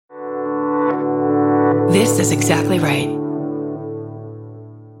This is exactly right.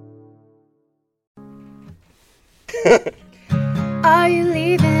 Are you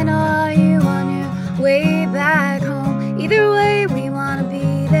leaving or are you on your way back home? Either way, we wanna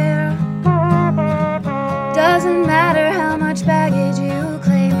be there. Doesn't matter how much baggage you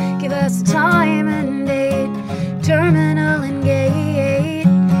claim. Give us a time and date, terminal and gate.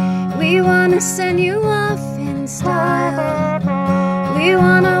 We wanna send you off in style. We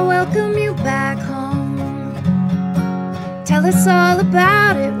wanna welcome you back home. Tell us all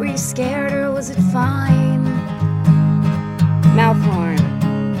about it. Were you scared or was it fine? Mouth horn.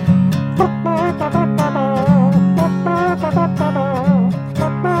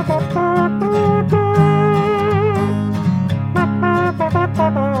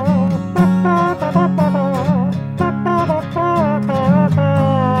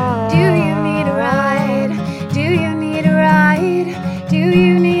 Do you need a ride? Do you need a ride? Do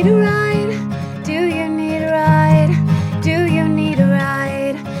you need a ride? Do you need a ride? Do you need a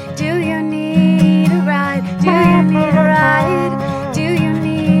ride? Do you need a ride? Do you need a ride? Do you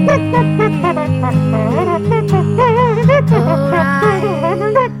need a ride?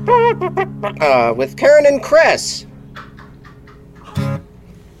 With Karen and Chris.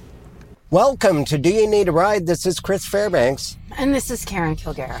 Welcome to Do You Need a Ride? This is Chris Fairbanks. And this is Karen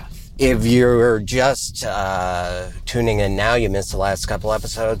Kilgariff. If you're just tuning in now, you missed the last couple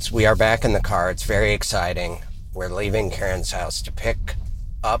episodes. We are back in the car. It's very exciting. We're leaving Karen's house to pick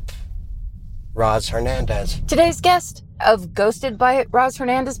up Roz Hernandez. Today's guest of Ghosted by Roz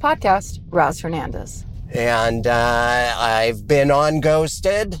Hernandez podcast, Roz Hernandez. And I've been on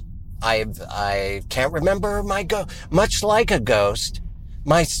Ghosted. I can't remember much like a ghost.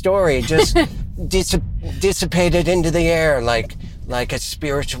 My story just dissipated into the air like a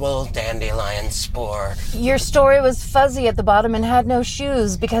spiritual dandelion spore. Your story was fuzzy at the bottom and had no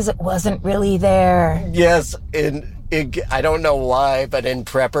shoes because it wasn't really there. Yes, I don't know why, but in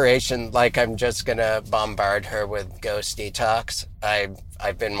preparation, like I'm just gonna bombard her with ghosty talks.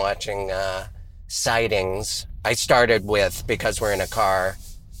 I've been watching sightings. I started with, because we're in a car,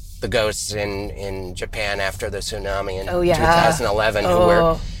 the ghosts in Japan after the tsunami in 2011 who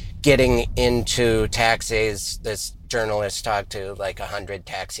were getting into taxis. This journalist talked to like 100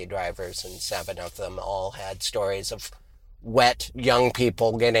 taxi drivers, and 7 of them all had stories of wet young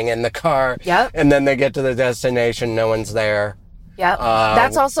people getting in the car. Yep. And then they get to the destination, no one's there. Yep.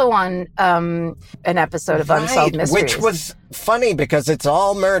 That's also on an episode of Unsolved Mysteries. Which was funny because it's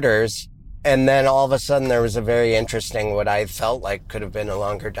all murders. And then all of a sudden there was a very interesting, what I felt like could have been a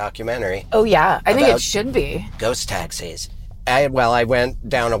longer documentary. Oh, yeah. I think it should be. Ghost taxis. I went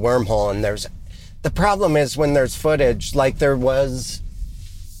down a wormhole, and the problem is when there's footage, like there was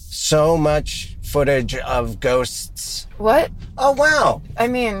so much footage of ghosts. What? Oh, wow. I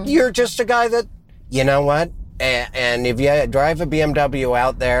mean, you're just a guy that, you know what? And if you drive a BMW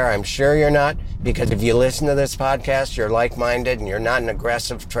out there, I'm sure you're not, because if you listen to this podcast, you're like-minded and you're not an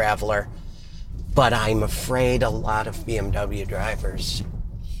aggressive traveler. But I'm afraid a lot of BMW drivers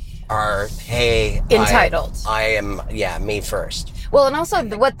are, hey, entitled. I am, me first. Well, and also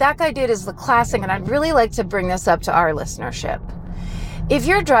what that guy did is the classic, and I'd really like to bring this up to our listenership. If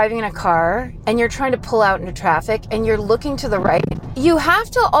you're driving in a car and you're trying to pull out into traffic and you're looking to the right, you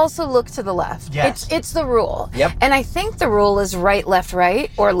have to also look to the left. Yes. It's the rule. Yep. And I think the rule is right, left, right,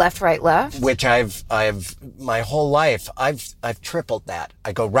 or left, right, left. Which I've my whole life, I've tripled that.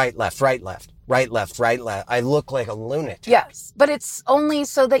 I go right, left, right, left. Right, left, right, left. I look like a lunatic. Yes, but it's only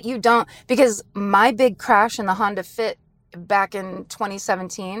so that you don't, because my big crash in the Honda Fit back in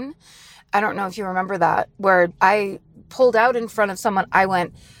 2017, I don't know if you remember that, where I pulled out in front of someone. I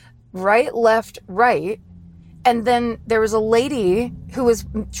went right, left, right. And then there was a lady who was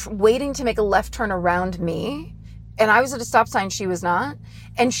waiting to make a left turn around me. And I was at a stop sign. She was not.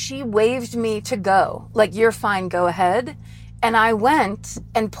 And she waved me to go. Like, you're fine. Go ahead. And I went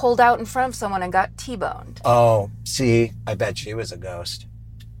and pulled out in front of someone and got T-boned. Oh, see, I bet she was a ghost.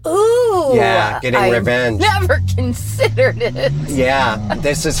 Ooh. Yeah, getting revenge. Never considered it. Yeah,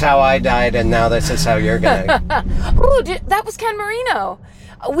 this is how I died, and now this is how you're going to. Ooh, that was Ken Marino.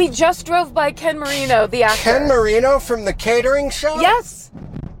 We just drove by Ken Marino, the actor. Ken Marino from the catering show? Yes.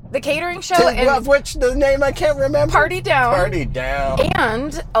 The catering show. Of which the name I can't remember. Party Down. Party Down.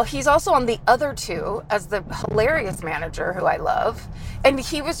 And he's also on the other two as the hilarious manager who I love. And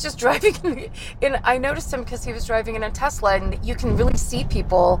he was just driving I noticed him because he was driving in a Tesla, and you can really see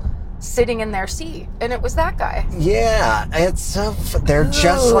people sitting in their seat. And it was that guy. Yeah, it's so they're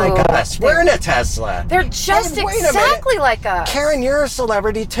just like us. We're in a Tesla. They're just exactly like us. Karen, you're a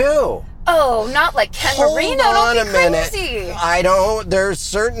celebrity too. Oh, not like Ken Marino. Don't be crazy. I don't. There's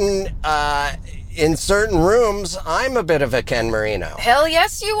certain in certain rooms, I'm a bit of a Ken Marino. Hell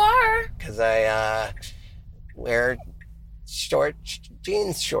yes, you are. Because I wear short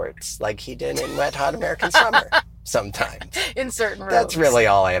jeans shorts like he did in Wet Hot American Summer sometimes. In certain rooms. That's really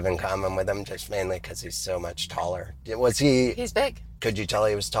all I have in common with him, just mainly because he's so much taller. Was he... He's big. Could you tell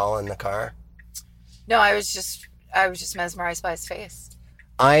he was tall in the car? No, I was just mesmerized by his face.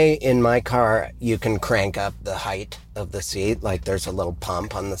 In my car, you can crank up the height of the seat. Like there's a little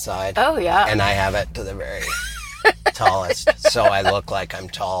pump on the side. Oh, yeah. And I have it to the very tallest. So I look like I'm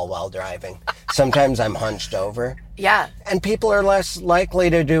tall while driving. Sometimes I'm hunched over. Yeah. And people are less likely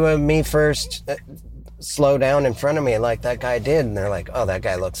to do a me first, slow down in front of me like that guy did. And they're like, oh, that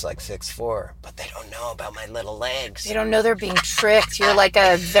guy looks like 6'4". But they don't know about my little legs. They don't know they're being tricked. You're like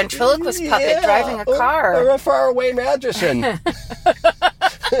a ventriloquist puppet driving a car. Or a faraway magician.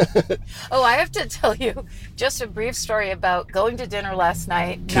 Oh, I have to tell you just a brief story about going to dinner last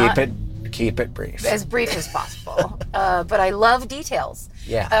night. Keep it brief. As brief as possible. But I love details.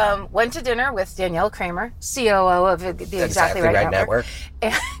 Yeah. Went to dinner with Danielle Kramer, COO of the Exactly Right Network.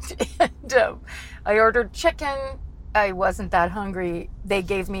 And I ordered chicken. I wasn't that hungry. They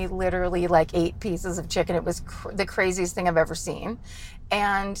gave me literally like 8 pieces of chicken. It was the craziest thing I've ever seen.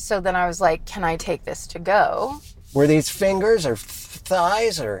 And so then I was like, can I take this to go? Were these fingers or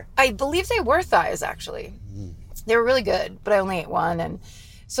thighs or? I believe they were thighs, actually. They were really good, but I only ate one. And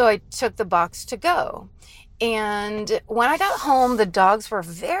so I took the box to go. And when I got home, the dogs were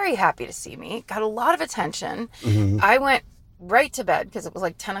very happy to see me, got a lot of attention. Mm-hmm. I went right to bed because it was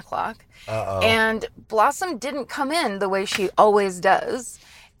like 10 o'clock. Uh-oh. And Blossom didn't come in the way she always does.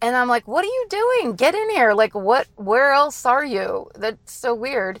 And I'm like, what are you doing? Get in here. Like, where else are you? That's so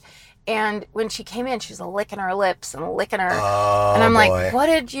weird. And when she came in, she was licking her lips and licking her. Oh, and I'm boy. like, what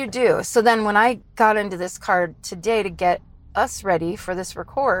did you do? So then when I got into this car today to get us ready for this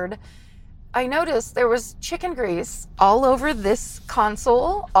record, I noticed there was chicken grease all over this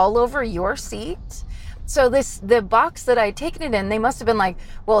console, all over your seat. So the box that I'd taken it in, they must have been like,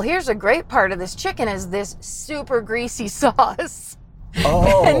 well, here's a great part of this chicken is this super greasy sauce.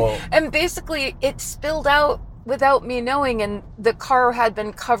 Oh. And basically it spilled out without me knowing, and the car had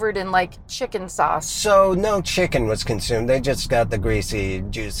been covered in like chicken sauce. So no chicken was consumed. They just got the greasy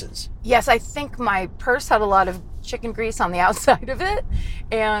juices. Yes, I think my purse had a lot of chicken grease on the outside of it,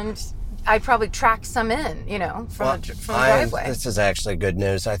 and I probably tracked some in, from the driveway. This is actually good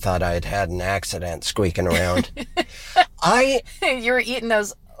news. I thought I had an accident squeaking around. You were eating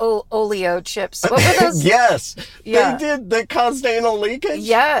those Oleo chips. What were those? Yes. Yeah. They did. They caused anal leakage?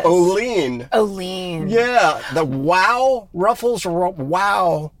 Yes. Olean. Yeah. The Wow. Ruffles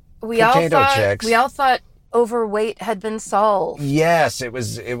Wow. Potato chicks. We all thought overweight had been solved. Yes. It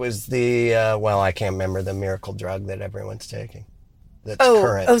was the, I can't remember the miracle drug that everyone's taking. That's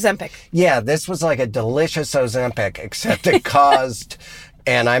current. Ozempic. Yeah. This was like a delicious Ozempic, except it caused,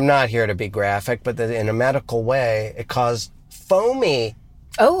 and I'm not here to be graphic, but in a medical way, it caused foamy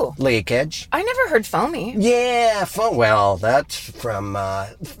leakage. I never heard foamy. Yeah, well, that's from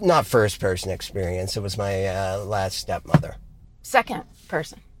not first person experience. It was my last stepmother. Second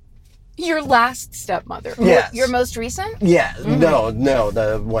person. Your last stepmother. Yes. Your most recent? Yeah. Mm-hmm. No,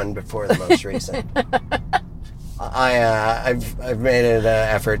 the one before the most recent. I've made it an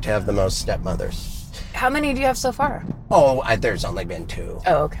effort to have the most stepmothers. How many do you have so far? Oh, there's only been 2.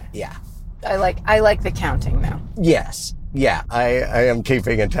 Oh, okay. Yeah. I like the counting now. Yes. Yeah, I am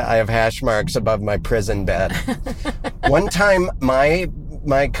keeping it. I have hash marks above my prison bed. One time, my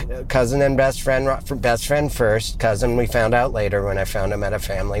cousin and best friend first, cousin, we found out later when I found him at a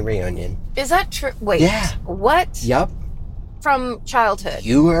family reunion. Is that true? Wait. Yeah. What? Yep. From childhood?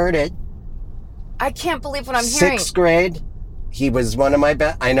 You heard it. I can't believe what I'm hearing. 6th grade. He was one of my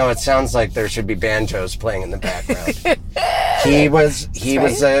best. I know it sounds like there should be banjos playing in the background. He was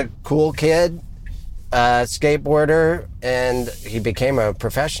a cool kid. Skateboarder, and he became a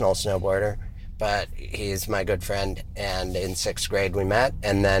professional snowboarder, but he's my good friend, and in 6th grade we met,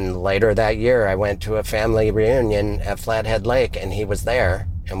 and then later that year I went to a family reunion at Flathead Lake, and he was there,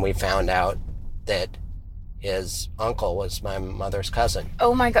 and we found out that his uncle was my mother's cousin.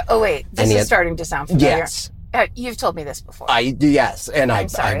 Oh my God. Oh wait, this is starting to sound familiar. Yes. You've told me this before. Yes, and I'm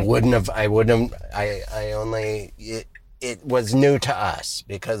sorry. It was new to us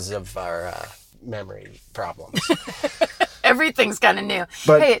because of our memory problems. Everything's kind of new.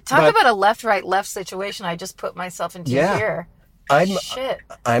 But talk about a left, right, left situation I just put myself into here.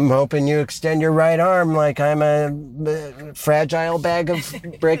 I'm hoping you extend your right arm like I'm a fragile bag of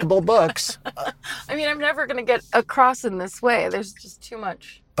breakable books. I mean, I'm never going to get across in this way. There's just too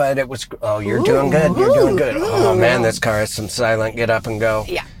much. But it was, you're doing good. You're doing good. Oh man, this car has some silent get up and go.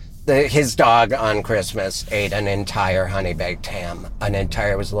 Yeah. His dog on Christmas ate an entire honey-baked ham.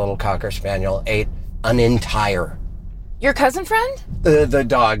 It was a little Cocker Spaniel, ate an entire. Your cousin friend? The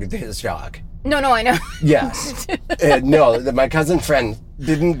dog, his dog. No, I know. Yes. No, my cousin/friend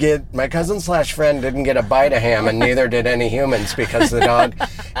didn't get a bite of ham, and neither did any humans, because the dog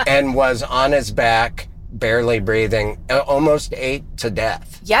and was on his back, barely breathing, almost ate to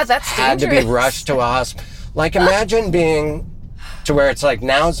death. Yeah, that's Had dangerous. to be rushed to a hospital. Like, imagine being to where it's like,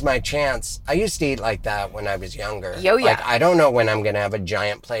 now's my chance. I used to eat like that when I was younger. Yo, yeah. Like, I don't know when I'm going to have a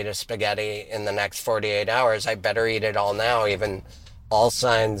giant plate of spaghetti in the next 48 hours. I better eat it all now, even though all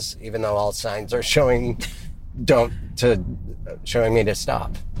signs are showing me to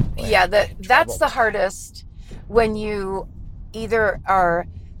stop. Yeah, that's the hardest, when you either are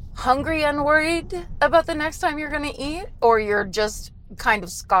hungry and worried about the next time you're going to eat, or you're just kind of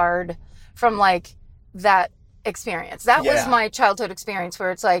scarred from like that experience. That was my childhood experience,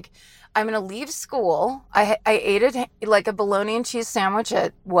 where it's like, I'm going to leave school. I ate it like a bologna and cheese sandwich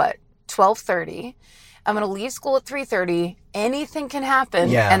at 12:30. I'm going to leave school at 3:30. Anything can happen.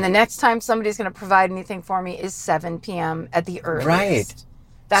 Yeah. And the next time somebody's going to provide anything for me is 7 p.m. at the earliest. Right.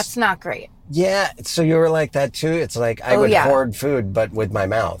 That's not great. Yeah. So you were like that too? It's like, I would hoard food, but with my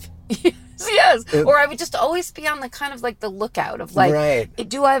mouth. Yes. Or I would just always be on the kind of like the lookout of like, right.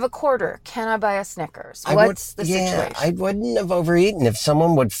 Do I have a quarter? Can I buy a Snickers? What's the situation? I wouldn't have overeaten if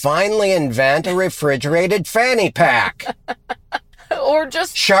someone would finally invent a refrigerated fanny pack. Or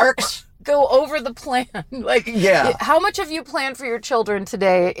just Sharks? go over the plan. Like, yeah. How much have you planned for your children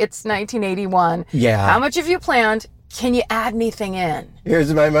today? It's 1981. Yeah. How much have you planned? Can you add anything in?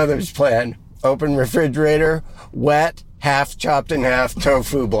 Here's my mother's plan. Open refrigerator, wet, half chopped in half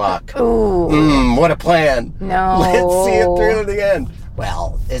tofu block. Ooh. What a plan. No. Let's see it through to the end.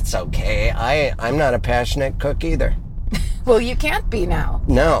 Well, it's okay. I'm not a passionate cook either. Well, you can't be now.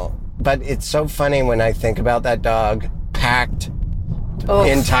 No, but it's so funny when I think about that dog packed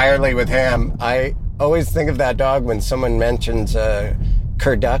entirely with ham. I always think of that dog when someone mentions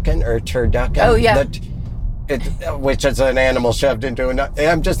turducken or turducken. Oh, yeah. Which is an animal shoved into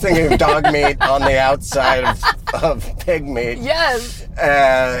I'm just thinking of dog meat on the outside of pig meat. Yes.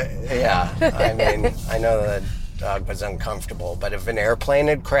 Yeah. I mean, I know the dog was uncomfortable, but if an airplane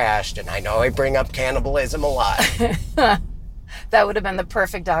had crashed, and I know I bring up cannibalism a lot. That would have been the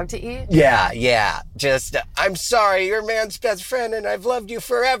perfect dog to eat. Yeah. Just, I'm sorry, you're man's best friend, and I've loved you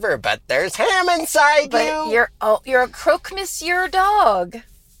forever, but there's ham inside you. You're a croque monsieur dog.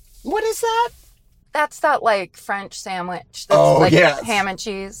 What is that? That's that like French sandwich. That's yes. Ham and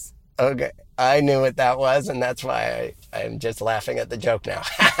cheese. Okay. I knew what that was, and that's why I'm just laughing at the joke now.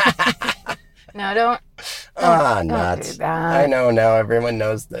 No, don't nuts. do that. I know now everyone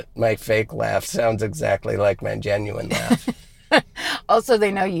knows that my fake laugh sounds exactly like my genuine laugh. Also,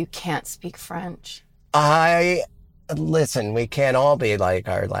 they know you can't speak French. Listen, we can't all be like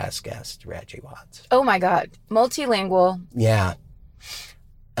our last guest, Reggie Watts. Oh my God. Multilingual. Yeah.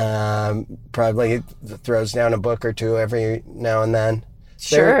 Probably throws down a book or two every now and then.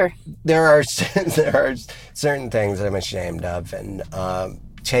 Sure. There are certain things I'm ashamed of, and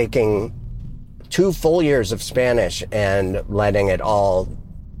taking 2 full years of Spanish and letting it all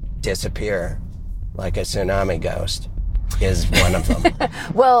disappear like a tsunami ghost is one of them.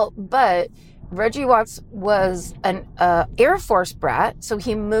 Well, but Reggie Watts was an Air Force brat, so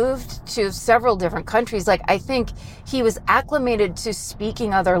he moved to several different countries. Like, I think he was acclimated to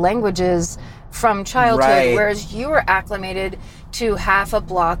speaking other languages from childhood, right. Whereas you were acclimated to half a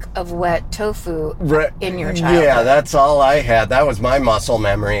block of wet tofu in your childhood. Yeah, that's all I had. That was my muscle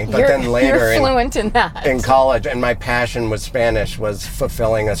memory. But then later, you're fluent in that. In college, and my passion with Spanish was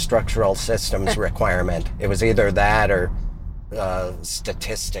fulfilling a structural systems requirement. It was either that or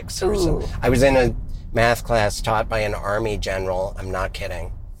statistics or something. I was in a math class taught by an Army general. I'm not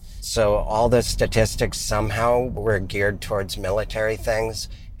kidding. So all the statistics somehow were geared towards military things.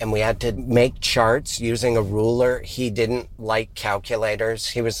 And we had to make charts using a ruler. He didn't like calculators.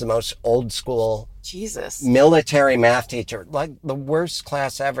 He was the most old school military math teacher. Like the worst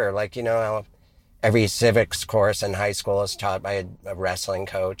class ever. Like, you know how every civics course in high school is taught by a wrestling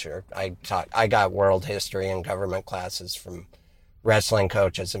coach, or I got world history and government classes from wrestling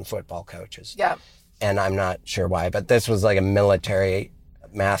coaches and football coaches. Yeah. And I'm not sure why, but this was like a military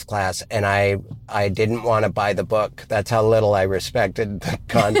math class, and I didn't want to buy the book. That's how little I respected the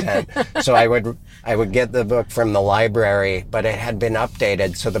content. So I would get the book from the library, but it had been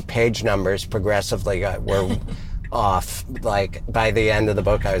updated, so the page numbers progressively were off. Like by the end of the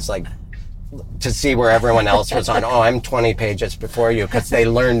book, I was like, to see where everyone else was on. Oh, I'm 20 pages before you, because they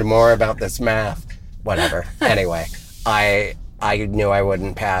learned more about this math. Whatever. Anyway, I I knew I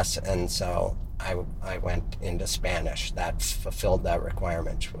wouldn't pass, and so I went into Spanish. That fulfilled that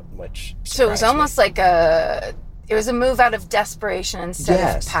requirement, which So it was almost like it was a move out of desperation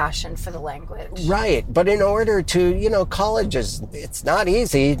instead of passion for the language. Right. But in order to, college it's not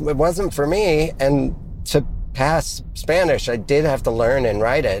easy. It wasn't for me. And to pass Spanish, I did have to learn and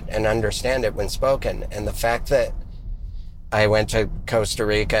write it and understand it when spoken. And the fact that I went to Costa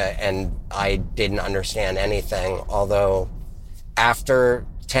Rica and I didn't understand anything, although after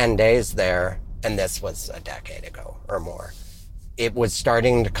 10 days there, and this was a decade ago or more, it was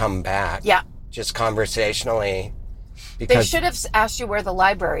starting to come back. Yeah. Just conversationally. They should have asked you where the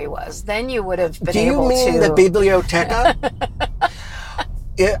library was. Then you would have been able to... Do you mean the biblioteca?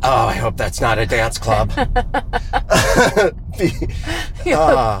 I hope that's not a dance club.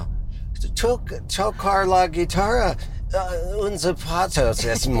 Tocar la guitarra. Un zapatos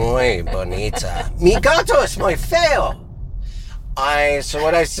es muy bonita. Mi gato es muy feo. So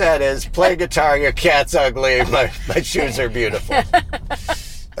what I said is, play guitar, your cat's ugly, my shoes are beautiful.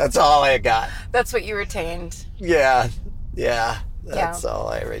 That's all I got. That's what you retained. Yeah. That's all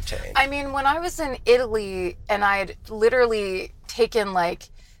I retained. I mean, when I was in Italy and I'd literally taken like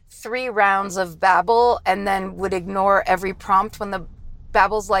 3 rounds of Babbel and then would ignore every prompt when the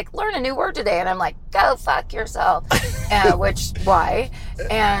Babbel's like, learn a new word today. And I'm like, go fuck yourself. Why?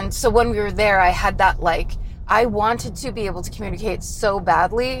 And so when we were there, I had that I wanted to be able to communicate so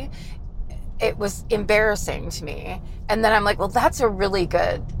badly. It was embarrassing to me. And then I'm like, well, that's a really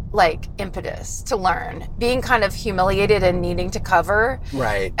good impetus to learn. Being kind of humiliated and needing to cover.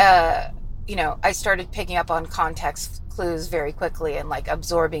 Right. I started picking up on context clues very quickly and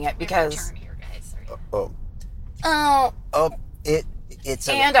absorbing it because. Turn here, guys. It's.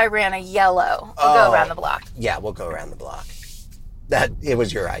 And I ran a yellow. We'll go around the block. Yeah, we'll go around the block. It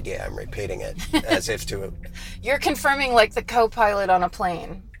was your idea. I'm repeating it as if to. You're confirming the co-pilot on a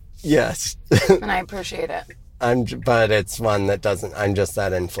plane. Yes. And I appreciate it. But it's one that doesn't. I'm just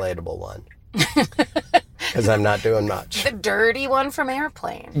that inflatable one. Because I'm not doing much. The dirty one from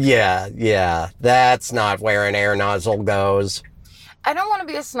Airplane. Yeah. That's not where an air nozzle goes. I don't want to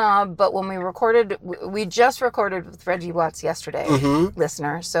be a snob, but when we just recorded with Reggie Watts yesterday,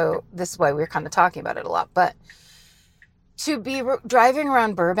 listener. So this is why we're kind of talking about it a lot. But to be driving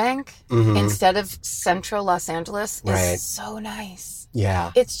around Burbank instead of central Los Angeles is so nice.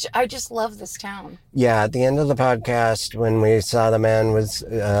 Yeah. I just love this town. Yeah. At the end of the podcast, when we saw the man with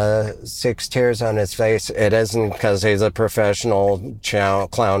 6 tears on his face, it isn't because he's a professional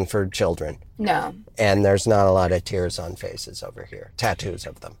clown for children. No. And there's not a lot of tears on faces over here. Tattoos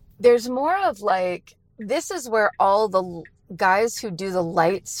of them. There's more of this is where all the guys who do the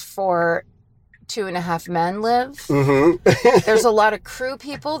lights for 2.5 Men live. There's a lot of crew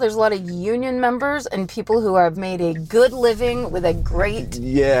people. There's a lot of union members and people who have made a good living with a great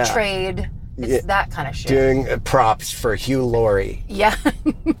trade. It's that kind of shit. Doing props for Hugh Laurie. Yeah.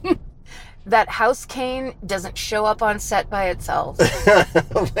 That house cane doesn't show up on set by itself.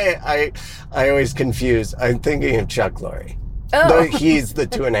 I always confuse. I'm thinking of Chuck Lorre. Oh. He's the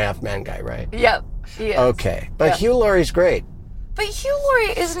 2.5 Men guy, right? Yep. He is. Okay. But Hugh Laurie's great. But Hugh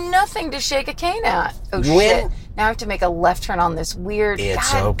Laurie is nothing to shake a cane at. Oh, shit. Now I have to make a left turn on this weird...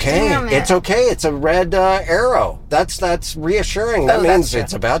 It's okay. It's okay. It's a red arrow. That's reassuring. That means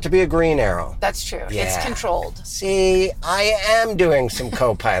it's about to be a green arrow. That's true. Yeah. It's controlled. See, I am doing some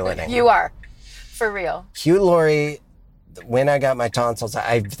co-piloting. You are. For real. Hugh Laurie, when I got my tonsils,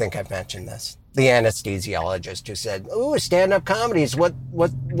 I think I've mentioned this. The anesthesiologist who said, "Ooh, stand-up comedies.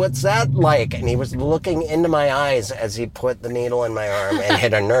 What's that like?" And he was looking into my eyes as he put the needle in my arm and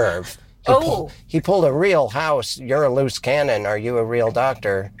hit a nerve. He pulled a real House. You're a loose cannon. Are you a real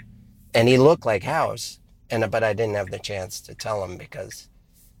doctor? And he looked like House. But I didn't have the chance to tell him because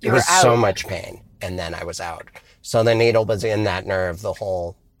it was so much pain. And then I was out. So the needle was in that nerve the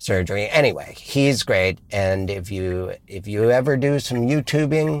whole surgery. Anyway, he's great. And if you ever do some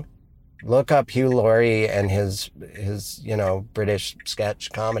YouTubing, look up Hugh Laurie and his British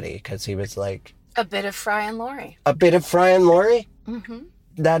sketch comedy, because he was like... A bit of Fry and Laurie. A bit of Fry and Laurie? Mm-hmm.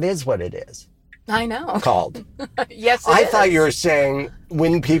 That is what it is. I know. Called. Yes, I thought you were saying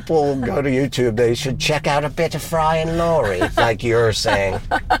when people go to YouTube, they should check out a bit of Fry and Laurie, like you're saying.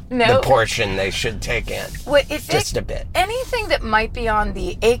 No. The portion they should take in. Well, just a bit. Anything that might be on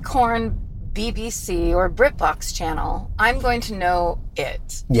the Acorn BBC or BritBox channel, I'm going to know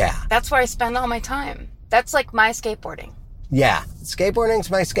it. Yeah. That's where I spend all my time. That's like my skateboarding. Yeah. Skateboarding's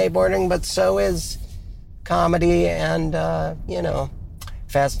my skateboarding, but so is comedy and,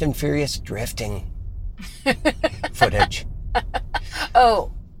 Fast and Furious drifting footage.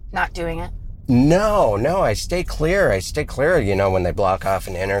 Oh, not doing it? No, I stay clear. When they block off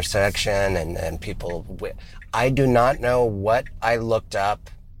an intersection and people... I do not know what I looked up.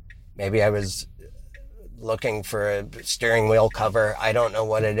 Maybe I was looking for a steering wheel cover. I don't know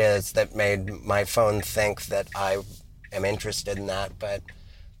what it is that made my phone think that I am interested in that, but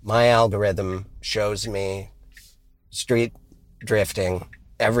my algorithm shows me street drifting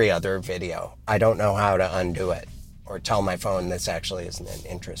every other video. I don't know how to undo it or tell my phone this actually isn't an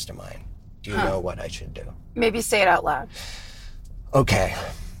interest of mine. Do you know what I should do? Maybe say it out loud. Okay.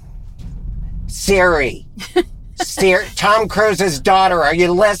 Siri. Tom Cruise's daughter, are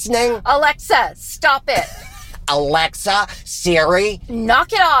you listening? Alexa, stop it. Alexa, Siri.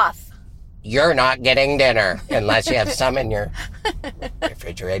 Knock it off. You're not getting dinner unless you have some in your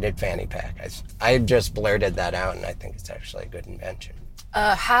refrigerated fanny pack. I just blurted that out, and I think it's actually a good invention.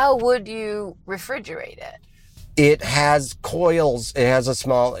 How would you refrigerate it? It has coils.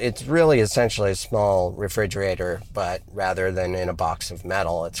 It's really essentially a small refrigerator, but rather than in a box of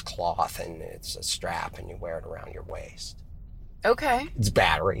metal, it's cloth and it's a strap and you wear it around your waist. Okay. It's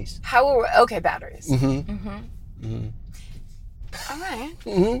batteries. Okay, batteries. Mm-hmm. Mm-hmm. Mm-hmm. All right.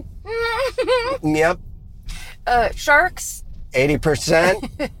 Mm-hmm. Yep. Sharks? 80%.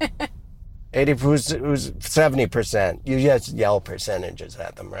 70%. You just yell percentages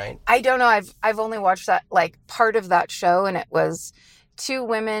at them, right? I don't know. I've only watched that, like, part of that show, and it was two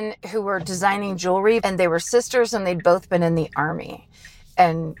women who were designing jewelry, and they were sisters, and they'd both been in the Army.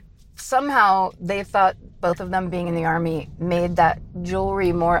 And somehow they thought both of them being in the Army made that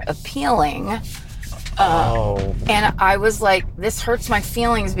jewelry more appealing. And I was like, this hurts my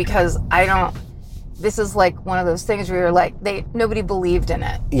feelings because this is like one of those things where you're like, nobody believed in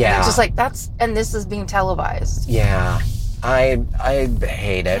it. Yeah. It's just like, and this is being televised. Yeah. I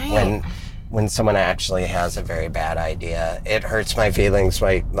hate it when someone actually has a very bad idea. It hurts my feelings,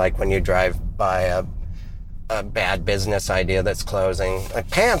 like when you drive by a bad business idea that's closing. Like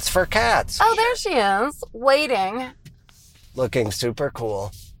pants for cats. Oh, there she is, waiting. Looking super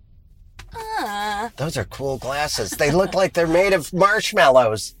cool. Those are cool glasses. They look like they're made of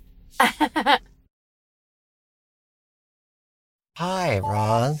marshmallows. Hi,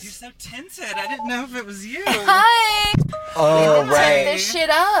 Roz. You're so tinted. I didn't know if it was you. Hi. Oh, right. Turn this shit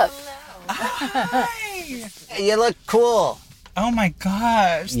up. Hi. You look cool. Oh my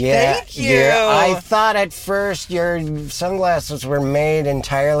gosh. Yeah, Thank you. I thought at first your sunglasses were made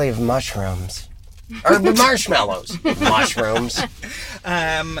entirely of mushrooms. Or marshmallows. Mushrooms.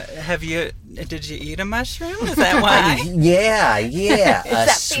 Did you eat a mushroom? Is that why? Yeah. A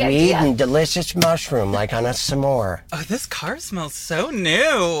the sweet idea? and delicious mushroom, like on a s'more. Oh, this car smells so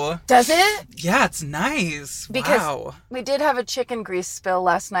new. Does it? Yeah, it's nice. Because wow. we did have a chicken grease spill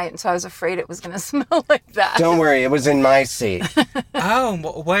last night, and so I was afraid it was going to smell like that. Don't worry, it was in my seat. Oh,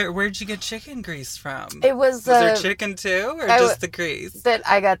 where'd you get chicken grease from? It was there chicken too, or just the grease?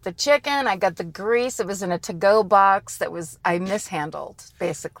 I got the chicken, I got the grease. It was in a to-go box I mishandled,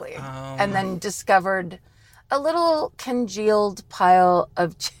 basically. Oh. And then discovered a little congealed pile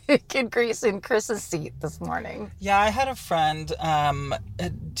of chicken grease in Chris's seat this morning. Yeah, I had a friend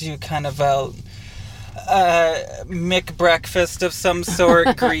do kind of a McBreakfast of some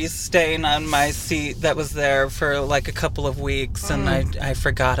sort, grease stain on my seat that was there for like a couple of weeks, and I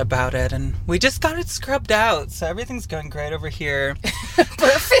forgot about it, and we just got it scrubbed out, so everything's going great over here.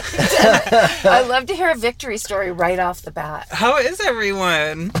 Perfect. I love to hear a victory story right off the bat. How is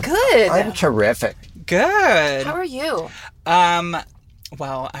everyone? Good. I'm terrific. Good. How are you?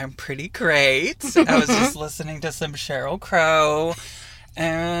 Well, I'm pretty great. I was just listening to some Sheryl Crow,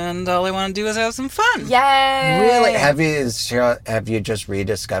 and all I want to do is have some fun. Yay! Really? Have you just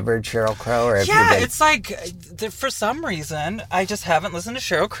rediscovered Sheryl Crow? Or It's like, for some reason, I just haven't listened to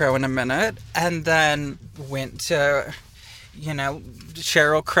Sheryl Crow in a minute, and then went to,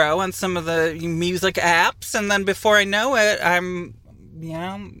 Sheryl Crow on some of the music apps, and then before I know it, I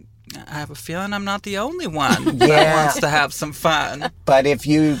have a feeling I'm not the only one that wants to have some fun. But if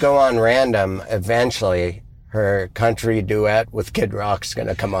you go on random, eventually her country duet with Kid Rock's going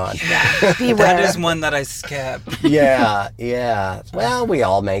to come on. Beware. That is one that I skip. Yeah. Well, we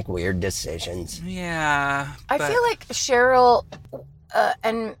all make weird decisions. Yeah. I feel like Sheryl,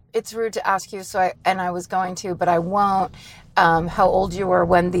 and it's rude to ask you, I was going to, but I won't, how old you were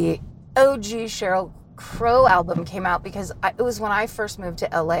when the OG Sheryl Crow album came out, because it was when I first moved to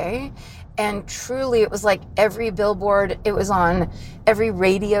LA, and truly it was like every billboard, it was on every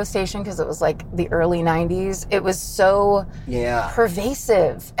radio station, because it was like the early 90s. It was so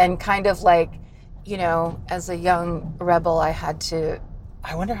pervasive, and kind of like, as a young rebel, I had to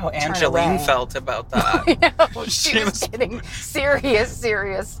I wonder how away. Angeline felt about that. I know, she was getting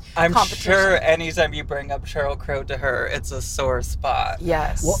serious I'm competition. sure anytime you bring up Sheryl Crow to her, it's a sore spot.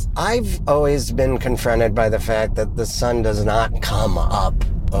 Yes. Well, I've always been confronted by the fact that the sun does not come up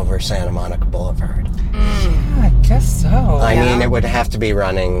over Santa Monica Boulevard. Yeah, I guess so. I mean, it would have to be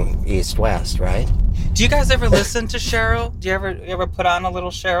running east-west, right? Do you guys ever listen to Sheryl? Do you ever put on a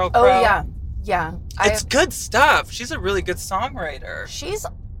little Sheryl Crow? Oh, yeah. It's good stuff. She's a really good songwriter. She's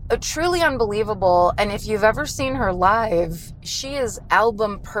truly unbelievable, and if you've ever seen her live, she is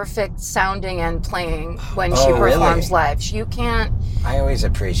album perfect sounding and playing when she performs live. You can't... I always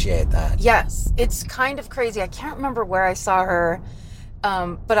appreciate that. Yes, it's kind of crazy. I can't remember where I saw her,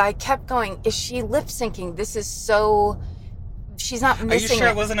 but I kept going, is she lip syncing? This is so... She's not missing. Are you sure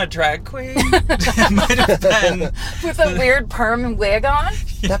it wasn't a drag queen? It might have been. With a weird perm wig on?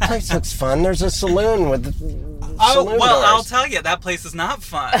 Yeah. That place looks fun. There's a saloon with saloon doors. I'll tell you, that place is not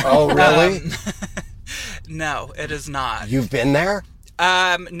fun. Oh, really? No, it is not. You've been there?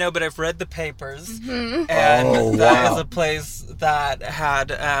 No, but I've read the papers. Mm-hmm. And that is a place that had...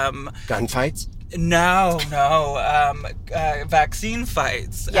 gunfights? No, vaccine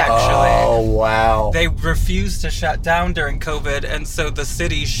fights, actually. Oh, wow. They refused to shut down during COVID, and so the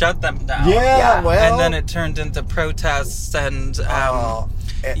city shut them down. Yeah, well... And then it turned into protests and,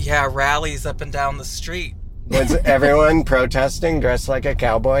 rallies up and down the street. Was everyone protesting dressed like a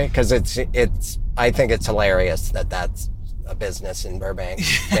cowboy? Because I think it's hilarious that that's a business in Burbank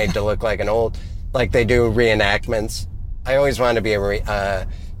made to look like like they do reenactments. I always wanted to be a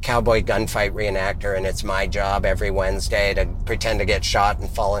cowboy gunfight reenactor, and it's my job every Wednesday to pretend to get shot and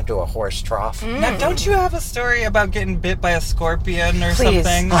fall into a horse trough. Now, don't you have a story about getting bit by a scorpion or Please,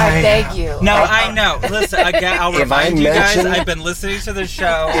 something? I beg you. No, I know. Listen, again, I'll remind you guys, I've been listening to the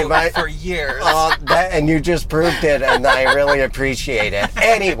show for years. And you just proved it, and I really appreciate it.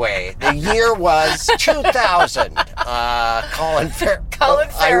 Anyway, the year was 2000. Colin Farrell.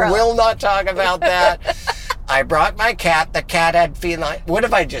 I will not talk about that. I brought my cat. The cat had feline. What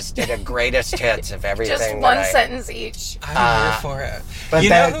if I just did a greatest hits of everything? Just one sentence each. I'm here for it.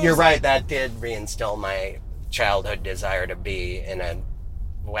 But you're right. That did reinstill my childhood desire to be in a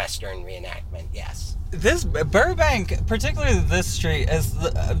Western reenactment. Yes. This Burbank, particularly this street, is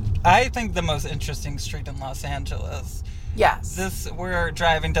I think the most interesting street in Los Angeles. Yes. We're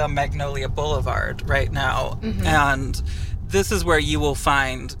driving down Magnolia Boulevard right now, and this is where you will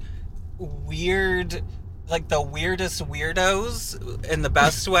find weird, like the weirdest weirdos in the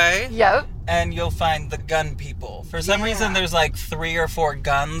best way. Yep. And you'll find the gun people. For some reason, there's like 3 or 4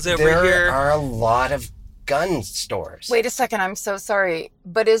 guns over here. There are a lot of gun stores. Wait a second, I'm so sorry.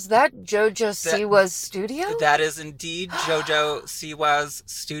 But is that JoJo Siwa's studio? That is indeed JoJo Siwa's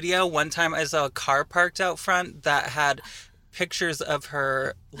studio. One time I saw a car parked out front that had pictures of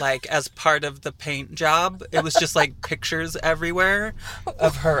her, like, as part of the paint job. It was just like pictures everywhere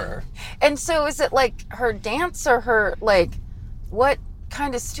of her. And so is it like her dance or her, like, what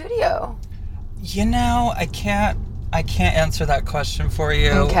kind of studio? You know, I can't answer that question for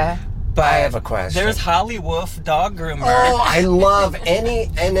you. Okay. But I have a question. There's Holly Wolf Dog Groomer. Oh, I love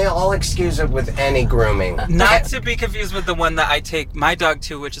and I'll excuse it with any grooming. Not to be confused with the one that I take my dog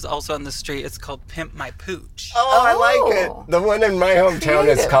to, which is also on the street. It's called Pimp My Pooch. Oh, I like it. The one in my hometown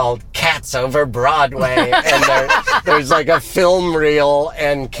is called Cats Over Broadway. And there's like a film reel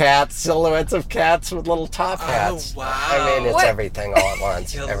and silhouettes of cats with little top hats. Oh, wow. I mean, it's everything all at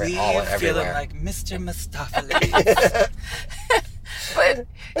once. You'll everywhere. feeling like Mr. Mistopheles. But...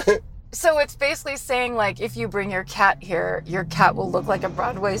 So it's basically saying, like, if you bring your cat here, your cat will look like a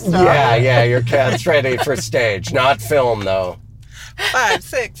Broadway star. Yeah, your cat's ready for stage. Not film, though. 5,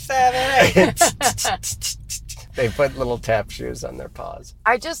 6, 7, 8. They put little tap shoes on their paws.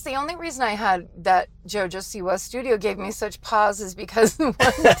 The only reason I had that JoJo Siwa studio gave me such pause is because one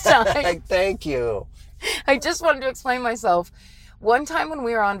time... Thank you. I just wanted to explain myself. One time when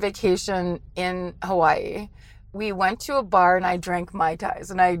we were on vacation in Hawaii, we went to a bar and I drank Mai Tais,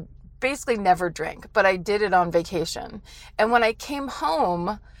 and I basically never drink, but I did it on vacation. And when I came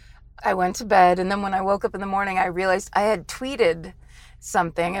home, I went to bed, and then when I woke up in the morning, I realized I had tweeted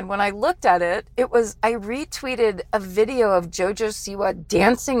something, and when I looked at it, I retweeted a video of JoJo Siwa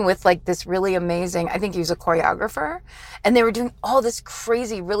dancing with like this really amazing, I think he was a choreographer, and they were doing all this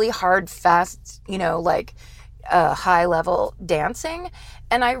crazy, really hard, fast, high level dancing,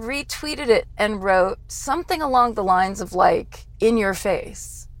 and I retweeted it and wrote something along the lines of like, in your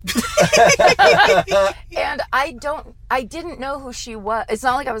face. And I didn't know who she was. It's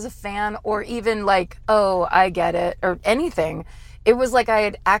not like I was a fan or even like, oh, I get it or anything. it was like I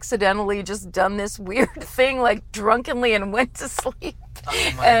had accidentally just done this weird thing, like drunkenly, and went to sleep.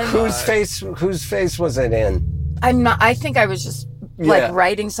 Oh my And God. Whose face was it in? I think I was just like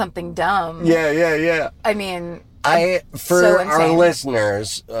writing something dumb. Yeah. I mean, For so our insane.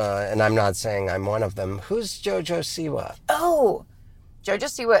 listeners, and I'm not saying I'm one of them, who's JoJo Siwa? Oh, JoJo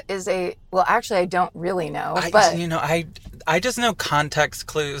Siwa is actually, I don't really know, but I just know context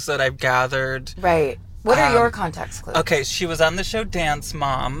clues that I've gathered. right. What are your context clues? Okay, she was on the show Dance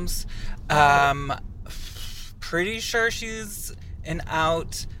Moms. Pretty sure she's an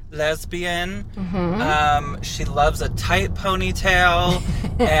out lesbian. She loves a tight ponytail,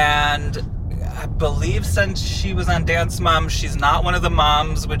 and I believe since she was on Dance Moms, she's not one of the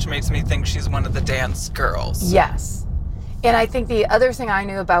moms, which makes me think she's one of the dance girls. Yes. And I think the other thing I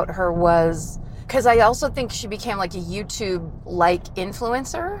knew about her was, because I also think she became like a YouTube-like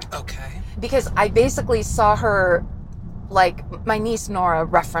influencer. Okay. Because I basically saw her, like, my niece Nora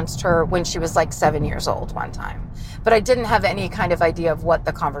referenced her when she was like 7 years old one time. But I didn't have any kind of idea of what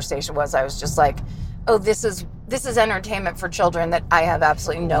the conversation was. I was just like, oh, this is entertainment for children that I have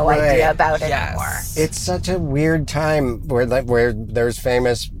absolutely no idea about anymore. It's such a weird time where there's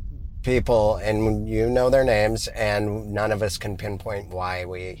famous people and you know their names and none of us can pinpoint why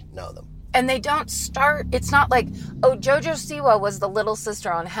we know them. And they don't start, it's not like, oh, JoJo Siwa was the little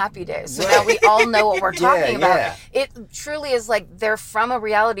sister on Happy Days. So now we all know what we're talking about. Yeah. It truly is like they're from a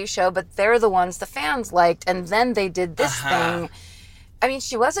reality show, but they're the ones the fans liked. And then they did this thing. I mean,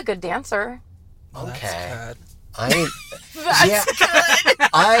 she was a good dancer. Well, Okay. that's good.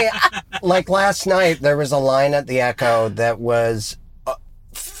 I like last night there was a line at the Echo that was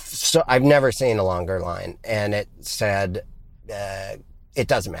so I've never seen a longer line, and it said it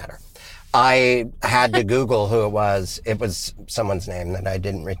doesn't matter. I had to Google who it was. It was someone's name that I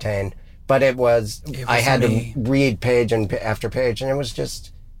didn't retain, but I had me. to read page after page, and it was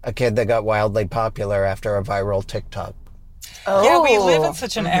just a kid that got wildly popular after a viral TikTok. Oh. Yeah, we live in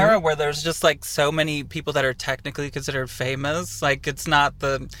such an era where there's just like so many people that are technically considered famous. Like it's not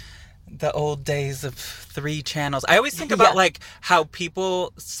the old days of 3 channels. I always think about like how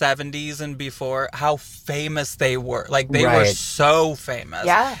people 70s and before, how famous they were. Like they were so famous.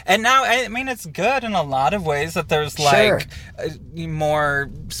 Yeah. And now, I mean, it's good in a lot of ways that there's like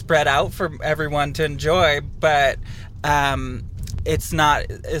more spread out for everyone to enjoy, but it's not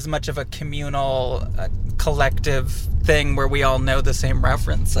as much of a communal, collective thing where we all know the same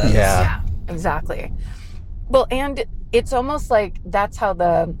references. Yeah, exactly. Well, and it's almost like that's how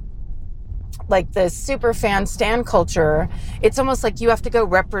the super fan stan culture, it's almost like you have to go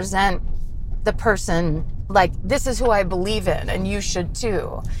represent the person, like, this is who I believe in, and you should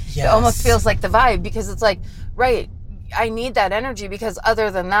too. Yes. It almost feels like the vibe, because it's like, right, I need that energy, because other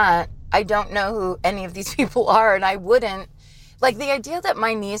than that, I don't know who any of these people are, and I wouldn't. Like, the idea that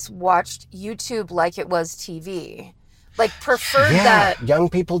my niece watched YouTube like it was TV, like, preferred that. Young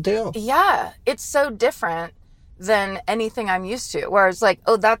people do. Yeah, it's so different than anything I'm used to, where it's like,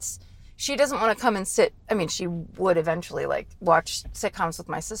 oh, she doesn't want to come and sit. I mean, she would eventually like watch sitcoms with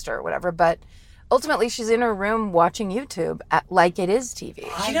my sister or whatever, but ultimately she's in her room watching YouTube like it is TV.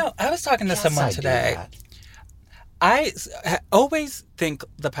 You know, I was talking to someone today. that. I always think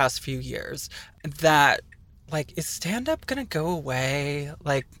the past few years that, like, is stand-up going to go away?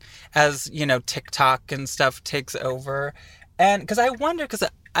 Like, as, you know, TikTok and stuff takes over. And because I wonder, because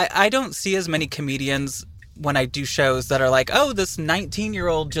I don't see as many comedians when I do shows that are like, oh, this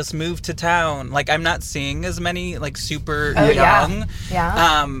 19-year-old just moved to town. Like, I'm not seeing as many, like, super young.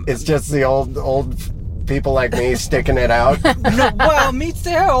 Yeah. It's just the old people like me sticking it out. No, well, me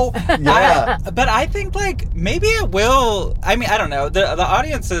too. Yeah. But I think, like, maybe it will. I mean, I don't know. The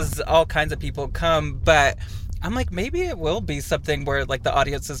audiences, all kinds of people come, but I'm like, maybe it will be something where, like, the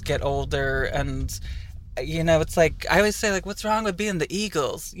audiences get older and, you know, it's like, I always say, like, what's wrong with being the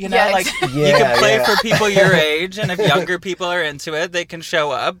Eagles? You know, like, you can play for people your age, and if younger people are into it, they can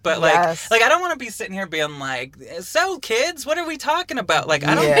show up. But, like, I don't want to be sitting here being like, so, kids, what are we talking about? Like,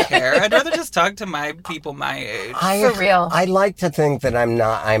 I don't care. I'd rather just talk to my people my age. For real. I like to think that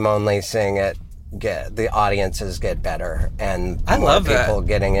I'm only seeing it the audiences get better and I love people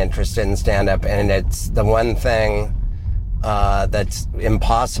getting interested in stand-up, and it's the one thing that's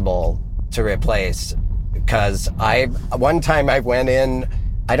impossible to replace. Because one time I went in,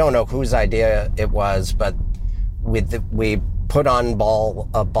 I don't know whose idea it was, but we put on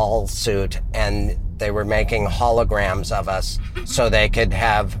a ball suit, and they were making holograms of us so they could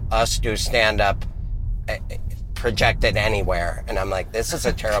have us do stand-up projected anywhere. And I'm like, this is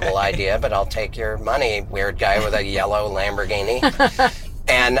a terrible idea, but I'll take your money, weird guy with a yellow Lamborghini.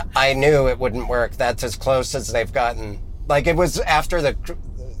 And I knew it wouldn't work. That's as close as they've gotten. Like, it was after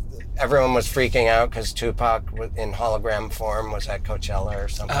everyone was freaking out because Tupac in hologram form was at Coachella or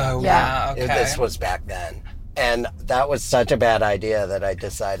something. Oh, Yeah. yeah. Okay. This was back then. And that was such a bad idea that I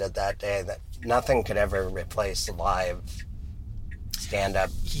decided that day that nothing could ever replace live stand-up.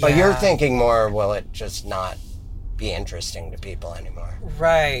 But you're Yeah. thinking more, will it just not be interesting to people anymore?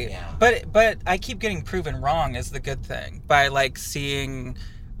 Right. Yeah. But I keep getting proven wrong is the good thing by like seeing,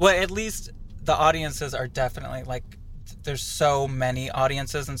 well, at least the audiences are definitely like, there's so many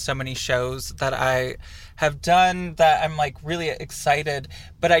audiences and so many shows that I have done that I'm like really excited,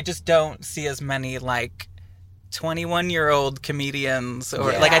 but I just don't see as many like 21-year-old comedians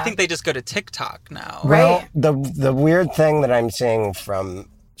or like I think they just go to TikTok now. Right. Well, the weird thing that I'm seeing from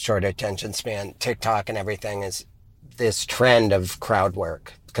short attention span, TikTok and everything is this trend of crowd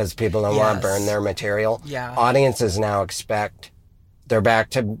work because people don't want to burn their material. Yeah. Audiences now expect they're back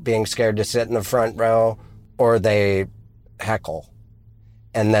to being scared to sit in the front row or they heckle.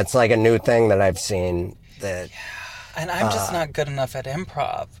 And that's like a new thing that I've seen that... And I'm just not good enough at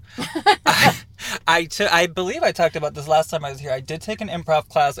improv. I believe I talked about this last time I was here. I did take an improv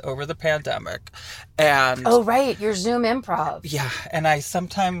class over the pandemic. And Oh, right. Your Zoom improv. yeah, and I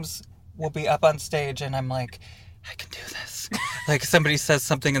sometimes will be up on stage and I'm like, I can do this. Like somebody says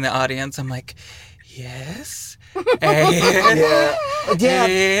something in the audience, I'm like, yes. And, Yeah.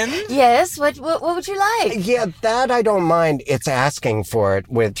 and Yes. What would you like? Yeah, that I don't mind. It's asking for it,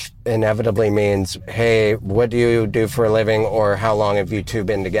 which inevitably means, hey, what do you do for a living or how long have you two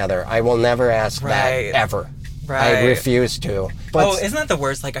been together? I will never ask Right. that ever. Right. I refuse to. But oh, isn't that the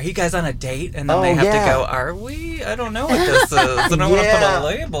worst? Like, are you guys on a date? And then Oh, they have yeah. to go, are we? I don't know what this is. I don't want to Yeah. put a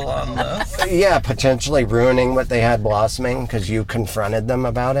label on this. yeah, potentially ruining what they had blossoming because you confronted them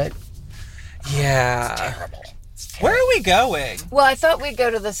about it. Yeah. Terrible. Where are we going? Well, I thought we'd go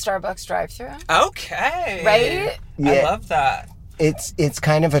to the Starbucks drive-thru. Okay. Right? I Yeah. love that. It's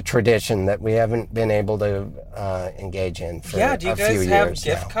kind of a tradition that we haven't been able to engage in for Yeah, do you a few guys have years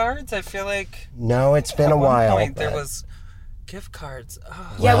gift now. cards? I feel like No, it's been at a one while. point there but- was gift cards.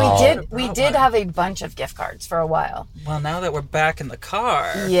 Oh, Yeah, Well- we did have a bunch of gift cards for a while. well, now that we're back in the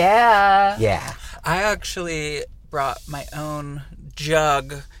car, Yeah. Yeah. I actually brought my own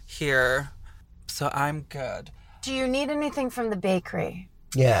jug here, so I'm good. Do you need anything from the bakery?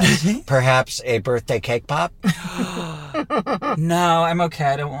 Yes. Perhaps a birthday cake pop? No, I'm okay.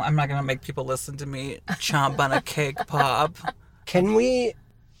 I'm not gonna make people listen to me chomp on a cake pop. Can we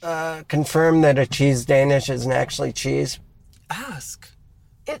confirm that a cheese Danish isn't actually cheese? Ask.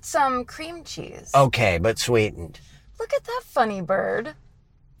 It's cream cheese. Okay, but sweetened. Look at that funny bird.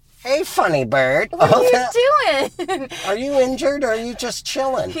 Hey, funny bird. What are you doing? Are you injured or are you just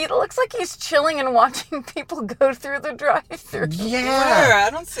chilling? He looks like he's chilling and watching people go through the drive-thru. Yeah. Where? I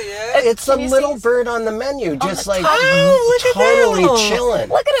don't see it. It's a Can you little see- bird on the menu, just like Oh, look at totally that. chilling.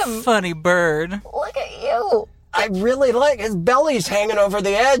 Look at him. Funny bird. Look at you. I really like his belly's hanging over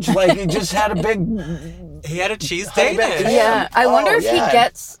the edge like he just had a big... He had a cheese Honey baked Danish. ham. Yeah, I Oh, wonder if yeah.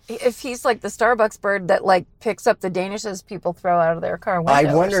 if he's like the Starbucks bird that like picks up the Danishes people throw out of their car window.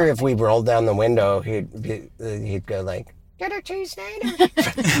 I or wonder something. if we rolled down the window, he'd go like, get a cheese Danish.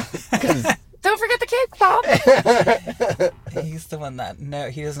 Don't forget the cake pop. He's the one that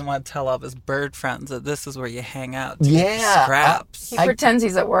he doesn't want to tell all of his bird friends that this is where you hang out. Yeah, Scraps. He pretends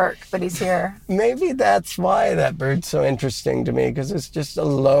he's at work, but he's here. Maybe that's why that bird's so interesting to me, because it's just a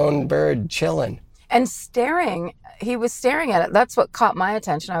lone bird chilling. And staring. He was staring at it. That's what caught my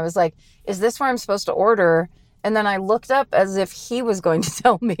attention. I was like, is this where I'm supposed to order? And then I looked up as if he was going to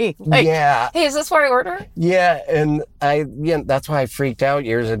tell me. Like, Yeah. hey, is this where I order? Yeah, and that's why I freaked out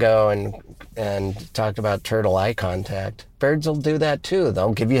years ago and talked about turtle eye contact. Birds will do that too.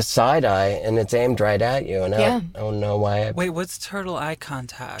 They'll give you a side eye and it's aimed right at you. And Yeah. I don't know why. Wait, what's turtle eye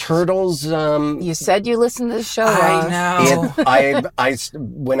contact? Turtles, You said you listened to the show, I Roz. know.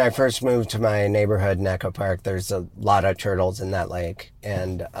 when I first moved to my neighborhood in Echo Park, there's a lot of turtles in that lake,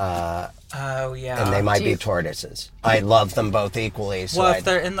 and Oh, yeah. they might Do be you- tortoises. I love them both equally. So Well, if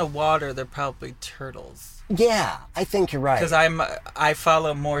they're in the water, they're probably turtles. yeah, I think you're right. Because I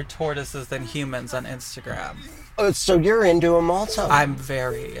follow more tortoises than humans on Instagram. Oh, so you're into them also? I'm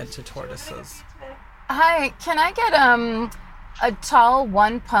very into tortoises. Hi, can I get a tall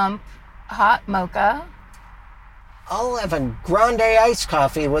 1-pump hot mocha? I'll have a grande iced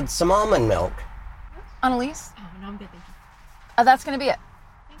coffee with some almond milk. Annalise? Oh, no, I'm good, thank you. That's going to be it.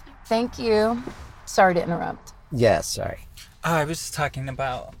 Thank you. Sorry to interrupt. Yes, sorry. Oh, I was just talking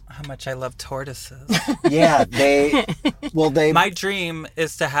about how much I love tortoises. Yeah, they. My dream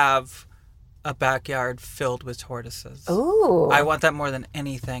is to have a backyard filled with tortoises. Ooh. I want that more than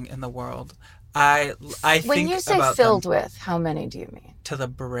anything in the world. I think When you say about filled them with, how many do you mean? to the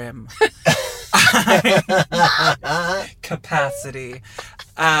brim. Capacity.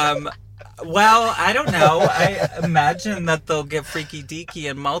 Well, I don't know. I imagine that they'll get freaky deaky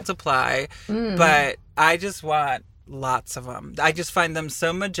and multiply, but I just want lots of them. I just find them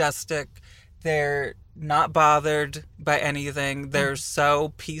so majestic. They're not bothered by anything. They're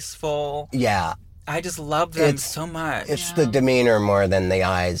so peaceful. Yeah. I just love them so much. It's the demeanor more than the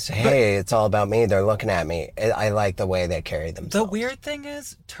eyes. Hey, it's all about me. They're looking at me. I like the way they carry themselves. The weird thing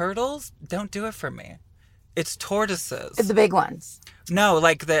is, turtles don't do it for me. It's tortoises. The big ones. No,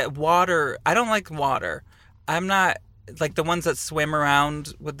 like the water. I don't like water. I'm not like the ones that swim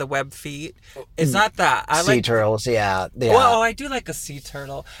around with the web feet. It's not that. I sea like turtles, yeah. Well, I do like a sea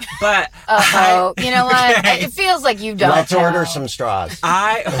turtle, but You know what? It feels like you don't. Let's order some straws.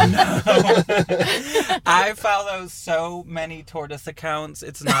 I follow so many tortoise accounts.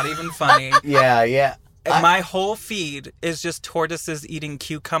 It's not even funny. Yeah. And my whole feed is just tortoises eating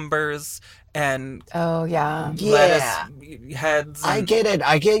cucumbers and Oh, yeah. lettuce heads. I get it.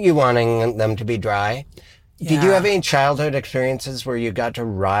 I get you wanting them to be dry. Did you have any childhood experiences where you got to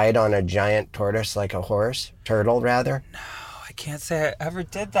ride on a giant tortoise like a horse? Turtle, rather? No, I can't say I ever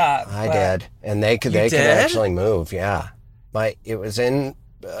did that. I did. And they could actually move, yeah. It was in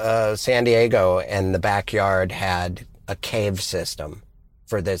San Diego, and the backyard had a cave system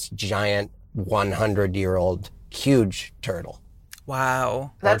for this giant 100-year-old huge turtle.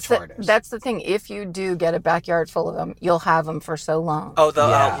 Wow. That's the thing. If you do get a backyard full of them, you'll have them for so long. Oh, they'll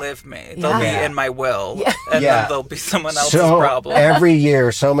outlive me. They'll be in my will. Yeah. And then they'll be someone else's problem. Every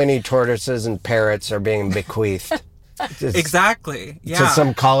year, so many tortoises and parrots are being bequeathed. Exactly. Yeah. To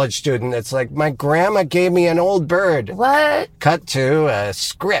some college student that's like, my grandma gave me an old bird. What? Cut to a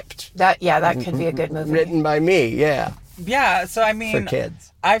script. That could be a good movie. Written by me, yeah. Yeah, so I mean, for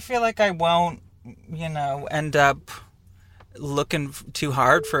kids. I feel like I won't, end up looking too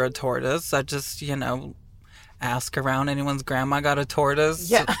hard for a tortoise. I just, ask around. Anyone's grandma got a tortoise?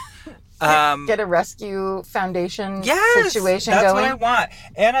 Yeah. Get a rescue foundation situation that's going. What I want.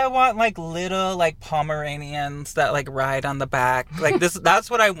 And I want little Pomeranians that ride on the back. That's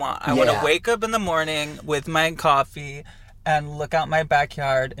what I want. I want to wake up in the morning with my coffee and look out my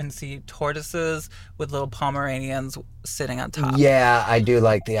backyard and see tortoises with little Pomeranians sitting on top. Yeah, I do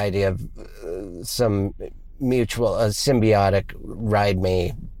like the idea of some mutual, symbiotic ride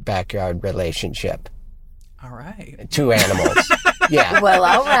me backyard relationship. All right. 2 animals. Yeah. Well,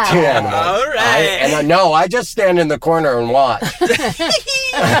 all right. 2 animals. All right. I just stand in the corner and watch.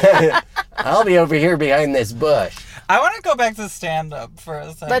 I'll be over here behind this bush. I want to go back to stand-up for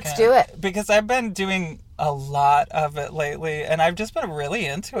a second. Let's do it. Because I've been doing a lot of it lately, and I've just been really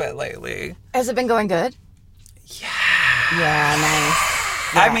into it lately. Has it been going good? Yeah. Yeah,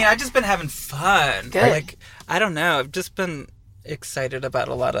 nice. Yeah. I mean, I've just been having fun. Good. I don't know. I've just been excited about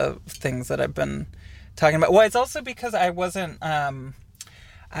a lot of things that I've been talking about. Well, it's also because I wasn't...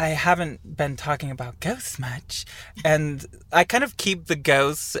 I haven't been talking about ghosts much, and I kind of keep the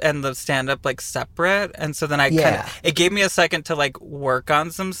ghosts and the stand-up separate, and so then it gave me a second to work on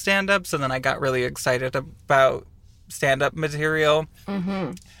some stand-up, so then I got really excited about stand-up material,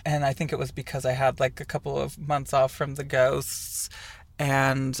 and I think it was because I had a couple of months off from the ghosts,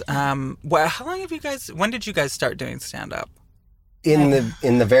 and how long have you guys? When did you guys start doing stand-up? In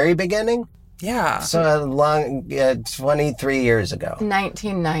the very beginning. Yeah. So 23 years ago.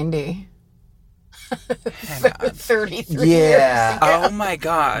 1990. Hang on. 33 Yeah. years ago. Oh my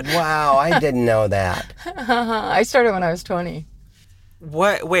God. Wow, I didn't know that. I started when I was 20.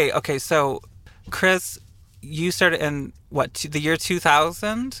 What? Wait, okay, so Chris, you started in the year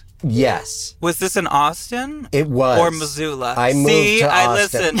 2000? Yes. Was this in Austin? It was. Or Missoula? I moved to Austin. I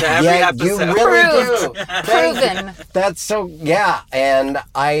listened to every episode. You really do. Proven. That's so, yeah. And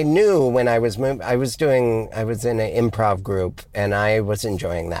I knew when I was moving, I was in an improv group, and I was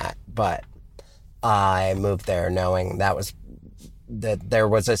enjoying that. But I moved there knowing that there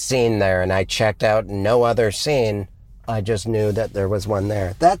was a scene there, and I checked out no other scene. I just knew that there was one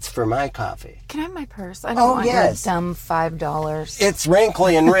there. That's for my coffee. Can I have my purse? I don't want your dumb $5. It's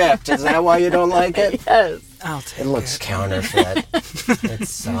wrinkly and ripped. Is that why you don't like it? Yes. I'll take It looks counterfeit. It's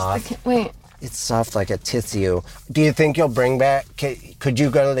soft. Wait. It's soft like a tissue. Do you think you'll bring back... Could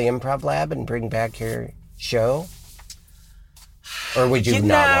you go to the improv lab and bring back your show? Or would you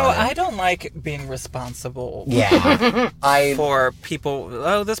not want it? I don't like being responsible. Yeah. For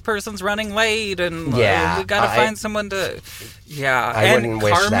people, this person's running late, and we gotta find someone to... Yeah. I wouldn't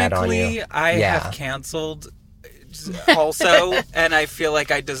wish that on you. Karmically, I have canceled also, and I feel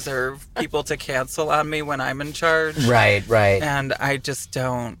like I deserve people to cancel on me when I'm in charge. Right. And I just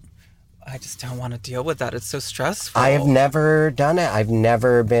don't I just don't want to deal with that. It's so stressful. I have never done it. I've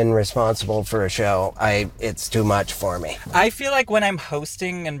never been responsible for a show. It's too much for me. I feel like when I'm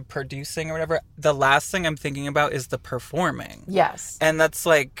hosting and producing or whatever, the last thing I'm thinking about is the performing. Yes. And that's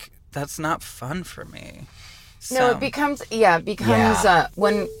not fun for me. No, it becomes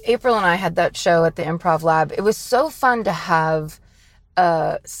when April and I had that show at the Improv Lab, it was so fun to have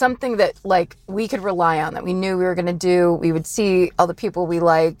something that like we could rely on, that we knew we were going to do. We would see all the people we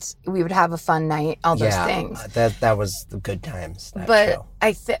liked. We would have a fun night, all those things. That was the good times, that but show.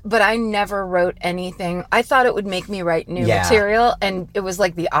 But I never wrote anything. I thought it would make me write new material, and it was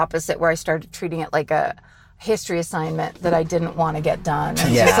like the opposite, where I started treating it like a history assignment that I didn't want to get done.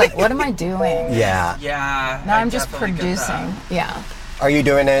 And it's like, what am I doing? Yeah. Yeah. Now I'm just producing. Yeah. Are you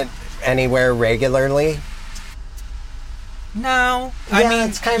doing it anywhere regularly? No. Yeah, I mean,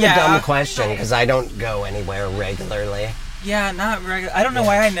 it's kind of a dumb question because I don't go anywhere regularly. Yeah, not regular. I don't know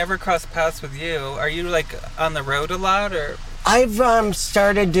why I never cross paths with you. Are you like on the road a lot, or? I've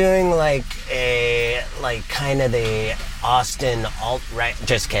started doing kind of the Austin alt-right.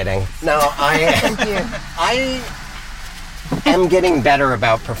 Just kidding. No, I am getting better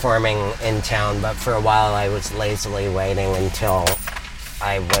about performing in town, but for a while I was lazily waiting until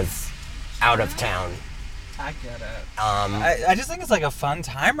I was out of town. I get it. I just think it's like a fun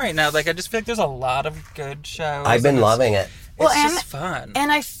time right now. Like, I just feel like there's a lot of good shows. I've been loving it. It's just fun.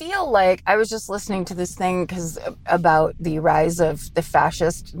 And I feel like I was just listening to this thing about the rise of the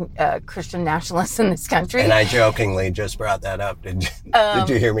fascist Christian nationalists in this country. And I jokingly just brought that up. Did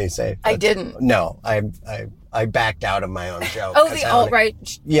you hear me say? I didn't. No, I backed out of my own joke. Oh, the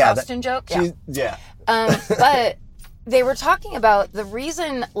alt-right Austin joke? Yeah. But they were talking about the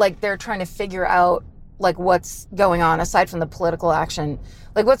reason, like, they're trying to figure out like what's going on aside from the political action,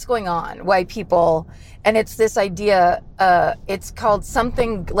 like what's going on, why people, and it's this idea, it's called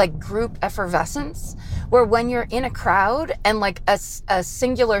something like group effervescence, where when you're in a crowd and like a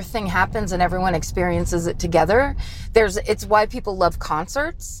singular thing happens and everyone experiences it together, it's why people love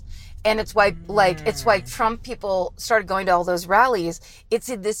concerts. And it's why Trump people started going to all those rallies.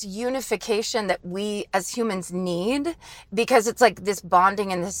 It's this unification that we as humans need, because it's like this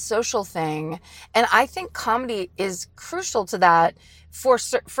bonding and this social thing. And I think comedy is crucial to that for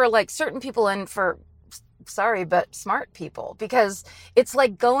like certain people and for, sorry, but smart people, because it's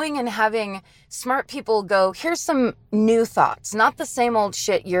like going and having smart people go, here's some new thoughts, not the same old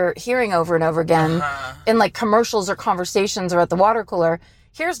shit you're hearing over and over again in like commercials or conversations or at the water cooler.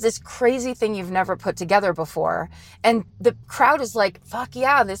 Here's this crazy thing you've never put together before. And the crowd is like, fuck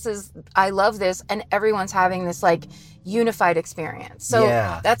yeah, I love this. And everyone's having this like unified experience. So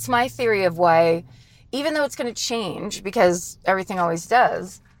that's my theory of why, even though it's going to change because everything always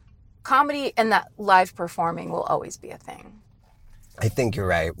does, comedy and that live performing will always be a thing. I think you're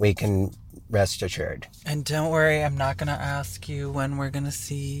right. We can rest assured. And don't worry, I'm not going to ask you when we're going to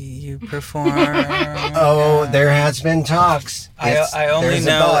see you perform. Oh, there has been talks. I only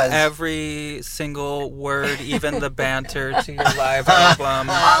know every single word, even the banter to your live album.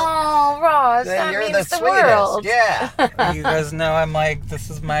 Oh, Roz, that you're means the the world. Yeah. You guys know I'm like, this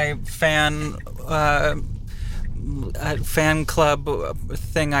is my fan club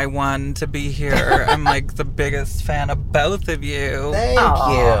thing I won to be here. I'm like the biggest fan of both of you. Thank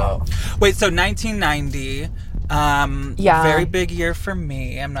you. Wait, so 1990, very big year for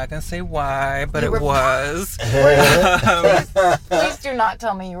me. I'm not going to say why, but it was. Please do not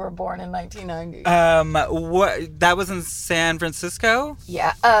tell me you were born in 1990. That was in San Francisco?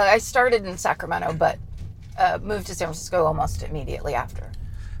 Yeah, I started in Sacramento, but moved to San Francisco almost immediately after.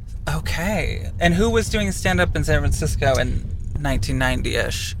 Okay. And who was doing stand-up in San Francisco in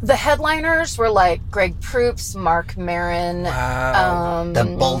 1990-ish? The headliners were like Greg Proops, Mark Maron. Wow. The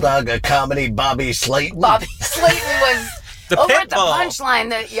Bulldog of Comedy, Bobby Slayton. Bobby Slayton was the over Pitbull. at the punchline.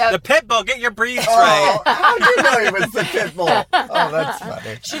 The Pitbull, get your breathes right. How did you know he was the Pitbull? Oh, that's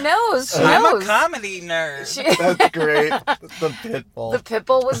funny. She knows. I'm a comedy nerd. That's great. The Pitbull. The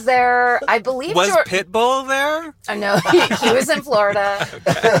Pitbull was there. I believe. Was Pitbull there? I know. He was in Florida.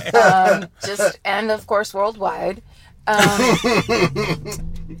 Okay. And of course worldwide.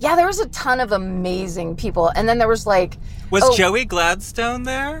 Yeah, there was a ton of amazing people. And then there was like... Was Joey Gladstone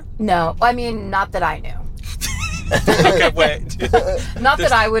there? No. I mean, not that I knew. Okay, wait. Not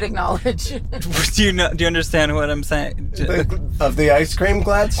that I would acknowledge. Do you understand what I'm saying? Of the ice cream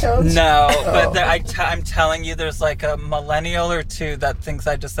Gladstones? No, Oh. but I'm telling you, there's like a millennial or two that thinks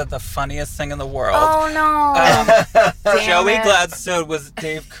I just said the funniest thing in the world. Oh no! Damn Joey it. Gladstone was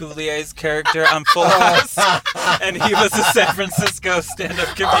Dave Coulier's character on Full House, and he was a San Francisco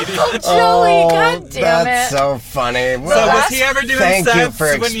stand-up comedian. Joey, God damn That's it. so funny. So Well, was he ever doing thank you sets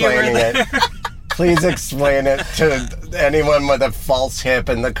for when you were explaining there? it. Please explain it to anyone with a false hip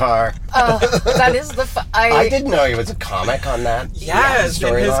in the car. That is the. I didn't know he was a comic on that. Yes,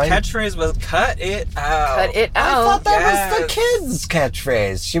 and his storyline. catchphrase was "Cut it out." Cut it I out. thought that was the Yes. kid's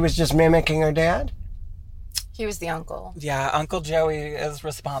catchphrase. She was just mimicking her dad. He was the uncle. Yeah, Uncle Joey is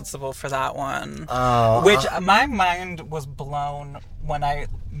responsible for that one. Oh, Which my mind was blown when I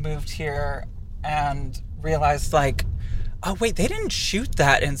moved here and realized, like, oh wait, they didn't shoot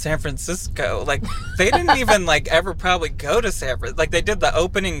that in San Francisco. Like, they didn't even like ever probably go to San Francisco. Like, they did the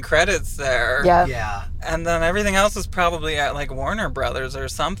opening credits there. Yeah. yeah. And then everything else is probably at like Warner Brothers or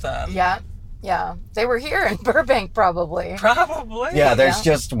something. Yeah. Yeah. They were here in Burbank, probably. Probably. Yeah, there's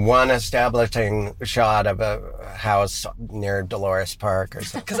Yeah. just one establishing shot of a house near Dolores Park or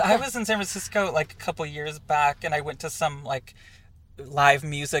something. Because I was in San Francisco like a couple years back, and I went to some like live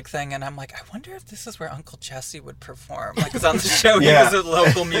music thing, and I'm like, I wonder if this is where Uncle Jesse would perform. Like, 'cause on the show Yeah. he was a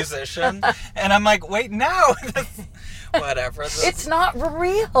local musician, and I'm like, wait, no, that's- whatever. It's not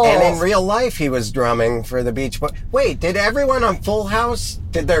real. And in real life, he was drumming for the Beach Boys. Wait, did everyone on Full House,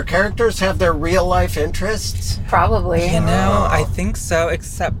 did their characters have their real life interests? Probably. You know, I think so,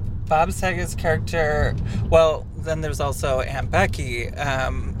 except Bob Saget's character, well, then there's also Aunt Becky,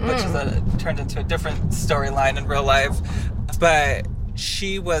 which is turned into a different storyline in real life. But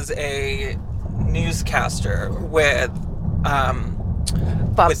she was a newscaster with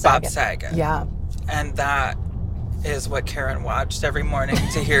Bob Saget. Yeah. And that is what Karen watched every morning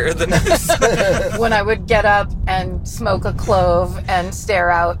to hear the news. When I would get up and smoke a clove and stare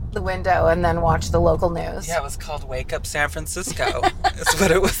out the window and then watch the local news. Yeah, it was called Wake Up San Francisco. That's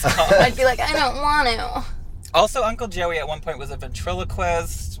what it was called. I'd be like, I don't want to. Also, Uncle Joey at one point was a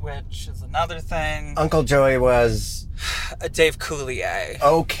ventriloquist, which is another thing. Uncle Joey was Dave Coulier,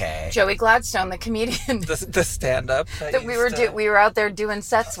 okay. Joey Gladstone, the comedian the stand-up that we were out there doing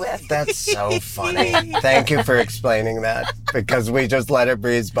sets with. That's so funny. Thank you for explaining that, because we just let it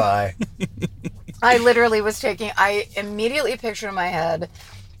breeze by. I immediately pictured in my head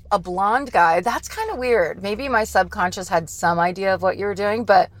a blonde guy. That's kind of weird. Maybe my subconscious had some idea of what you were doing,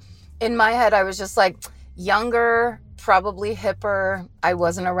 but in my head, I was just like, younger, probably hipper. I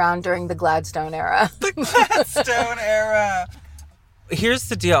wasn't around during the Gladstone era. The Gladstone era. Here's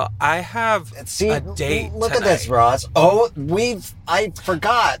the deal. I have See, a date look tonight. at this, Roz. Oh, I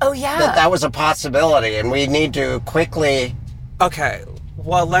forgot. Oh, yeah. that was a possibility, and we need to quickly Okay,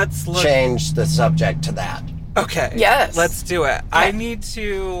 well, let's look. change the subject to that. Okay. Yes. Let's do it. I need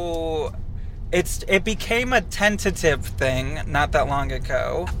to... It became a tentative thing not that long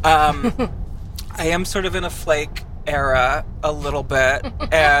ago. I am sort of in a flake era a little bit.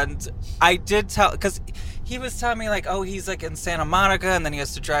 And I did tell... Because he was telling me, like, oh, he's, like, in Santa Monica, and then he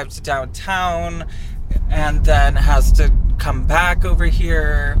has to drive to downtown, and then has to come back over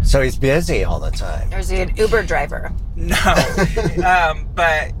here. So he's busy all the time. Or is he an Uber driver? No.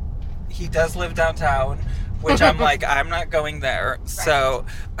 But he does live downtown, which I'm like, I'm not going there. Right. So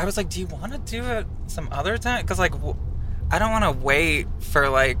I was like, do you want to do it some other time? Because, like, I don't want to wait for,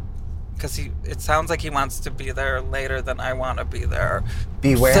 like, because it sounds like he wants to be there later than I want to be there.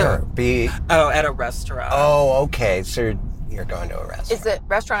 Be where? So, at a restaurant. Oh, okay. So you're going to a restaurant. Is the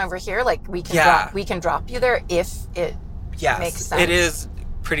restaurant over here? Like, we can drop you there if it makes sense. It is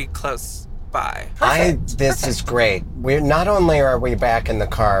pretty close by. This is great. Not only are we back in the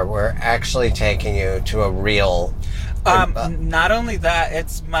car, we're actually taking you to a real... Not only that,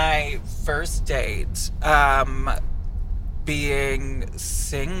 it's my first date. Being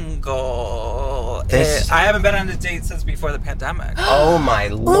single. I haven't been on a date since before the pandemic. Oh my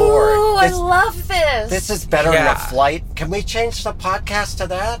Lord. Ooh, I love this. This is better than a flight. Can we change the podcast to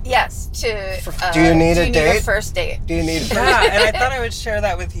that? Yes, do you need a date? Need a first date? Do you need a Yeah, and I thought I would share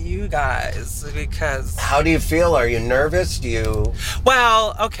that with you guys because... How do you feel? Are you nervous?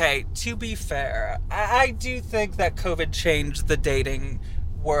 Well, okay, to be fair, I do think that COVID changed the dating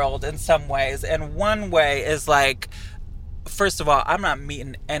world in some ways, and one way is like... First of all, I'm not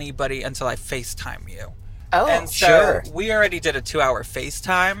meeting anybody until I FaceTime you. Oh, and so sure. We already did a 2-hour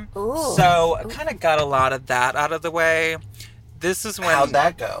FaceTime. Ooh. So I kind of got a lot of that out of the way. This is when... How'd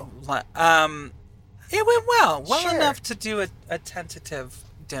that go? It went well. Well Sure. enough to do a tentative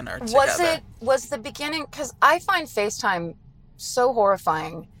dinner together. Was the beginning, because I find FaceTime so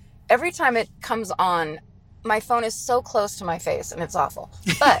horrifying. Every time it comes on, my phone is so close to my face, and it's awful.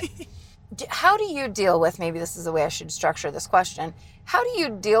 But how do you deal with, maybe this is the way I should structure this question, how do you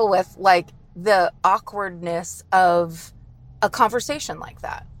deal with, like, the awkwardness of a conversation like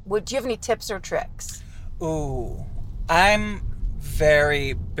that? Do you have any tips or tricks? Ooh, I'm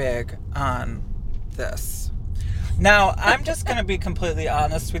very big on this. Now, I'm just going to be completely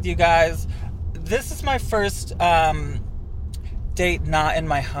honest with you guys. This is my first date not in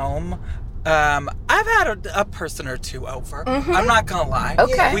my home. I've had a person or two over. Mm-hmm. I'm not going to lie.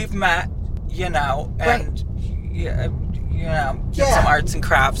 Okay. We've met, and some arts and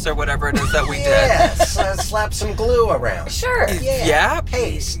crafts or whatever it is that we did. Yes, slap some glue around. Sure. Yeah.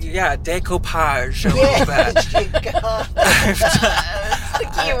 Paste. Yeah, decoupage a little bit. That's the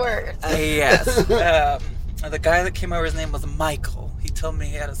key word. Yes. The guy that came over, his name was Michael. He told me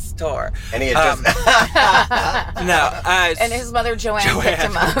he had a store. And he had and his mother Joanne picked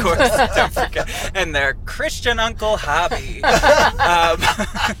him up. Of course, don't forget. And their Christian uncle Hobby.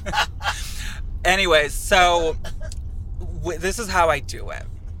 Anyways, so this is how I do it.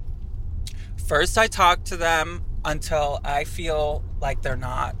 First, I talk to them until I feel like they're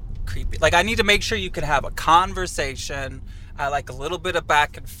not creepy. Like, I need to make sure you can have a conversation. I like a little bit of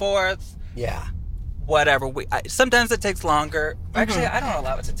back and forth. Yeah. Whatever. Sometimes it takes longer. Actually, I don't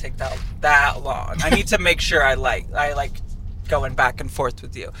allow it to take that long. I need to make sure I like going back and forth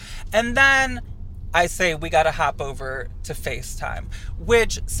with you. And then I say we got to hop over to FaceTime,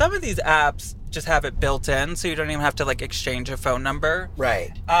 which some of these apps just have it built in, so you don't even have to like exchange a phone number.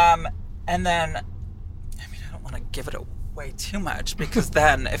 Right. And then, I don't want to give it away too much, because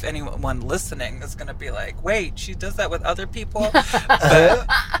then if anyone listening is going to be like, wait, she does that with other people? But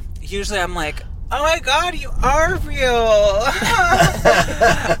usually I'm like, oh my God, you are real.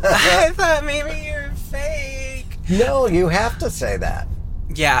 I thought maybe you're fake. No, you have to say that.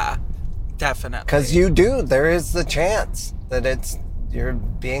 Yeah, definitely. Because you do. There is the chance that you're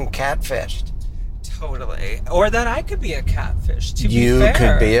being catfished. Totally. Or that I could be a catfish, to be You fair.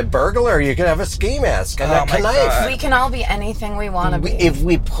 could be a burglar. You could have a ski mask and a my knife. God. We can all be anything we want to be. If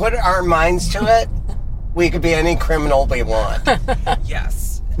we put our minds to it, we could be any criminal we want.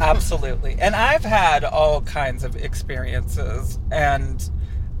 Yes, absolutely. And I've had all kinds of experiences, and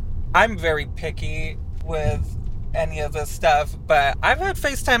I'm very picky with any of this stuff, but I've had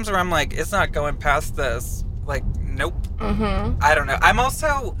FaceTimes where I'm like, it's not going past this. Like, nope. Mm-hmm. I don't know. I'm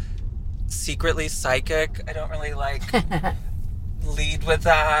also secretly psychic. I don't really lead with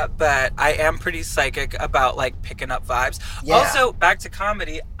that, but I am pretty psychic about like picking up vibes. Yeah. Also, back to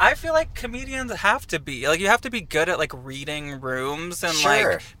comedy, I feel like comedians have to be like, you have to be good at like reading rooms and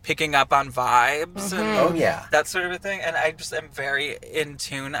Sure. like picking up on vibes and Oh, yeah. that sort of a thing. And I just am very in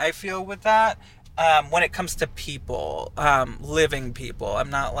tune, I feel, with that. When it comes to people, living people, I'm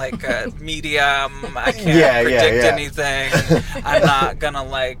not like a medium. I can't predict anything. I'm not gonna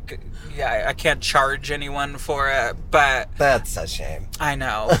I can't charge anyone for it, but That's a shame. I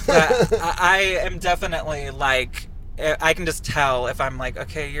know. But I am definitely like, I can just tell if I'm like,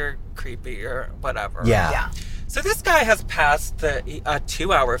 okay, you're creepy or whatever. Yeah. So this guy has passed the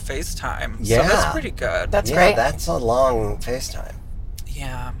 2-hour FaceTime. Yeah. So that's pretty good. That's great. That's a long FaceTime.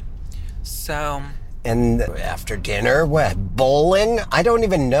 Yeah. So. And after dinner, what? Bowling? I don't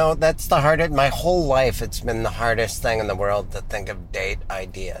even know. That's the hardest. My whole life, it's been the hardest thing in the world to think of date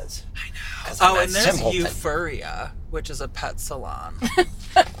ideas. I know. I'm a And there's simpleton. Euphoria, which is a pet salon.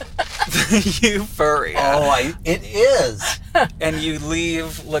 Euphoria. Oh, it is. And you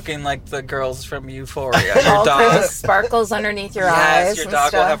leave looking like the girls from Euphoria. Your All dog. kinds of sparkles underneath your Yes, eyes your and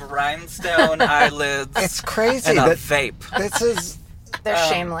dog will stuff. have rhinestone eyelids. It's crazy and a that vape. this is. They're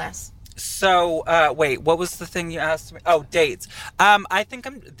shameless. So, wait, what was the thing you asked me? Oh, dates. I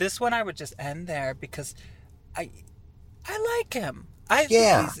think this one I would just end there because I like him. I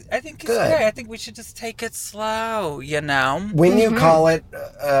think he's good. great. I think we should just take it slow, you know? When you call it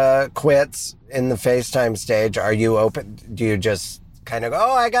quits in the FaceTime stage, are you open? Do you just kind of go,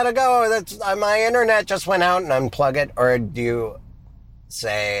 oh, I gotta go. My internet just went out, and unplug it? Or do you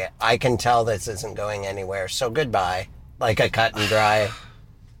say, I can tell this isn't going anywhere, so goodbye, like a cut and dry,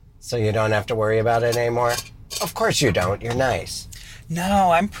 so you don't have to worry about it anymore? Of course you don't. You're nice.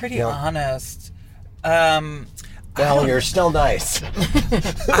 No, I'm pretty honest. Well, you're still nice.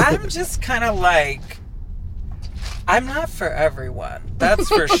 I'm just kind of like, I'm not for everyone. That's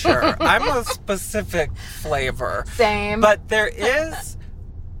for sure. I'm a specific flavor. Same. But there is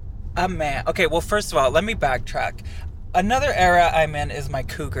a man. Okay, well, first of all, let me backtrack. Another era I'm in is my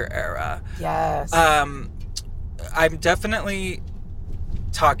cougar era. Yes. I'm definitely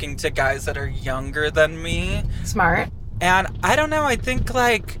talking to guys that are younger than me. Smart. And I don't know, I think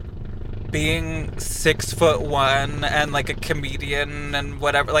like being 6'1" and like a comedian and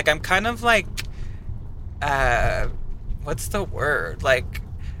whatever, like I'm kind of like, what's the word? Like,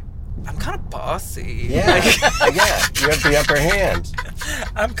 I'm kind of bossy. Yeah, Like, yeah, you have the upper hand.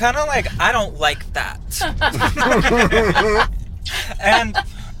 I'm kind of like, I don't like that. And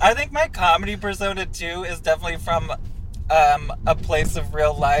I think my comedy persona too is definitely from a place of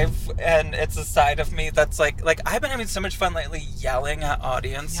real life, and it's a side of me that's like I've been having so much fun lately yelling at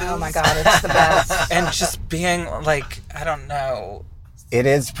audiences. Oh my God, it's the best. And just being like, I don't know. It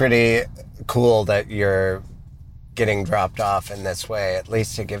is pretty cool that you're getting dropped off in this way. At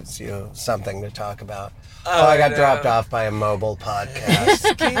least it gives you something to talk about. Oh, I got dropped off by a mobile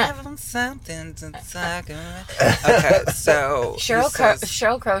podcast. Give them something to talk about. Okay, so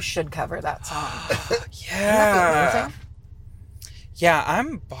Sheryl Crow should cover that song. yeah. Yeah,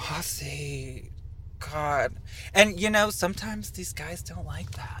 I'm bossy. God. And, you know, sometimes these guys don't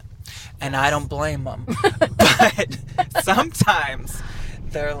like that. And I don't blame them. But sometimes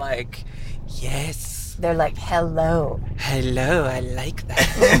they're like, yes. They're like, hello. Hello, I like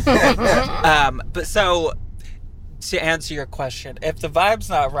that. But so, to answer your question, if the vibe's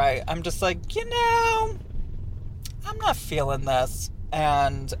not right, I'm just like, you know, I'm not feeling this.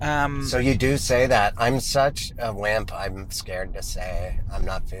 And so you do say that. I'm such a wimp. I'm scared to say I'm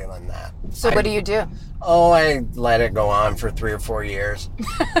not feeling that. So what do you do? Oh, I let it go on for 3 or 4 years.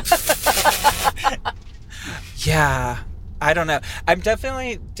 yeah, I don't know. I'm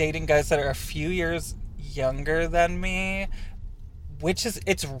definitely dating guys that are a few years younger than me, which is,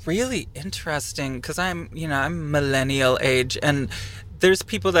 it's really interesting because I'm millennial age, and there's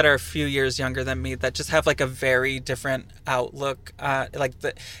people that are a few years younger than me that just have like a very different outlook, like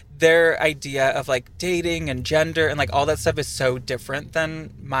their idea of like dating and gender and like all that stuff is so different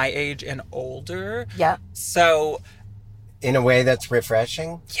than my age and older. Yeah. So in a way that's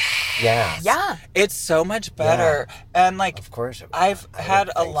refreshing. Yeah. Yeah. It's so much better. Yeah. And like, of course, I've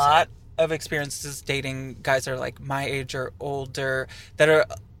had a lot of experiences dating guys that are like my age or older that are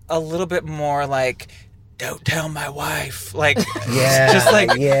a little bit more like, don't tell my wife. Like, yeah, just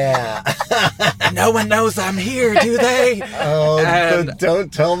like, yeah. No one knows I'm here, do they? Oh, and,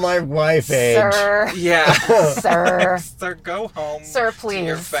 don't tell my wife age. Sir. Yeah. Sir. Sir, go home. Sir, please. To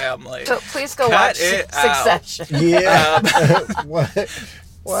your family. Please go watch Succession. Yeah. What?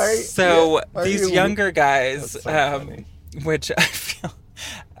 Why? So, yeah. these younger guys, so which I feel,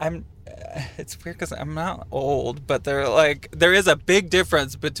 it's weird because I'm not old, but they're like, there is a big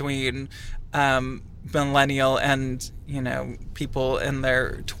difference between, millennial and, you know, people in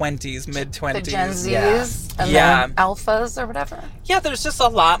their 20s, mid-20s. The Gen Zs and the alphas or whatever. Yeah, there's just a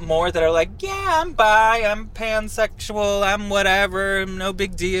lot more that are like, yeah, I'm bi, I'm pansexual, I'm whatever, no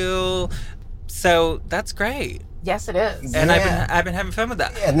big deal. So that's great. Yes, it is. And I've been having fun with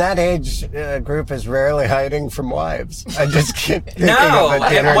that. And that age group is rarely hiding from wives. I just keep thinking of a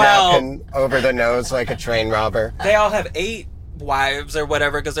dinner napkin over the nose like a train robber. They all have 8 wives or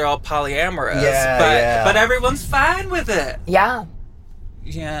whatever because they're all polyamorous. Yeah, but everyone's fine with it. Yeah.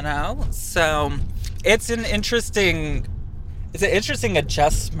 You know? So it's an interesting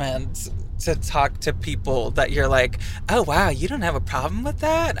adjustment to talk to people that you're like, oh wow, you don't have a problem with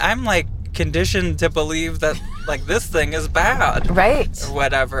that? I'm like conditioned to believe that like this thing is bad. Right. Or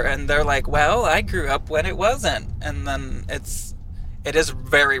whatever. And they're like, well, I grew up when it wasn't. And then it is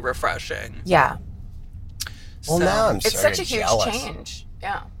very refreshing. Yeah. Well, so, now I'm it's sort such a of huge jealous. change.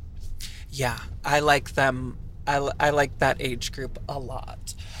 Yeah. Yeah, I like them. I like that age group a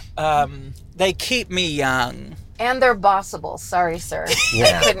lot. They keep me young. And they're bossable. Sorry, sir.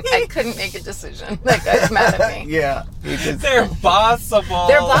 Yeah. I couldn't make a decision. That guy's mad at me. Yeah. They're bossable.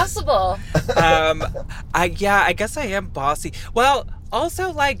 They're bossable. I guess I am bossy. Well,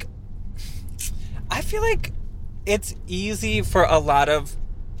 also, like, I feel like it's easy for a lot of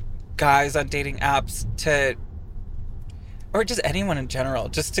guys on dating apps to, or just anyone in general,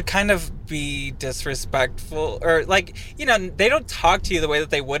 just to kind of be disrespectful, or like, you know, they don't talk to you the way that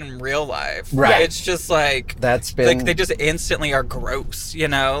they would in real life. Right. It's just like, that's been, like, they just instantly are gross, you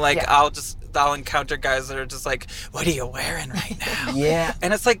know? Like, yeah. I'll encounter guys that are just like, what are you wearing right now? Yeah.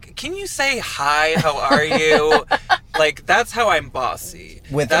 And it's like, can you say hi, how are you? Like, that's how I'm bossy.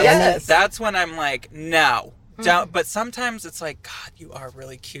 That's when I'm like, no. Don't. But sometimes it's like, God, you are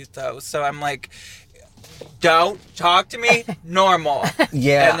really cute though. So I'm like, don't talk to me normal.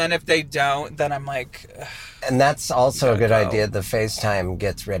 Yeah. And then if they don't, then I'm like, ugh. And that's also a good idea. The FaceTime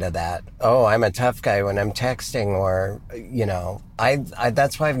gets rid of that. Oh, I'm a tough guy when I'm texting, or, you know, I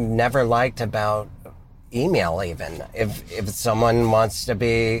that's why I've never liked about email even. If someone wants to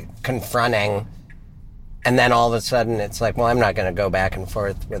be confronting, and then all of a sudden it's like, well, I'm not going to go back and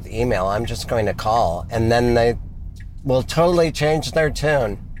forth with email. I'm just going to call. And then they will totally change their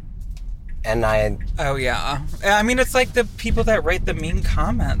tune. And Oh, yeah. I mean, it's like the people that write the mean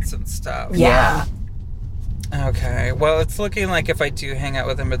comments and stuff. Yeah. Okay. Well, it's looking like if I do hang out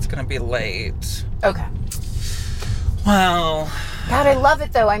with him, it's going to be late. Okay. Well... God, I love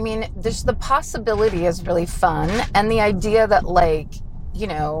it, though. I mean, the possibility is really fun. And the idea that, like, you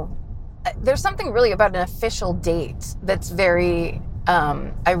know, there's something really about an official date that's very...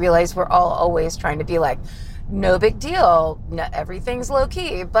 I realize we're all always trying to be like, no big deal. No, everything's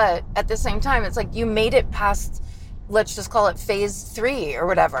low-key. But at the same time, it's like you made it past... let's just call it phase 3 or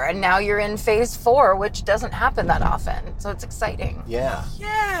whatever. And now you're in phase 4, which doesn't happen that often. So it's exciting. Yeah.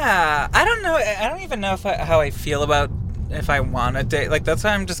 Yeah. I don't know. I don't even know how I feel about if I want to date. Like, that's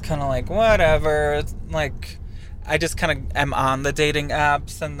why I'm just kind of like, whatever. It's like, I just kind of am on the dating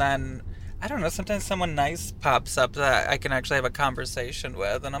apps. And then, I don't know, sometimes someone nice pops up that I can actually have a conversation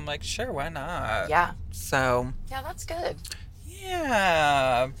with. And I'm like, sure, why not? Yeah. So. Yeah, that's good.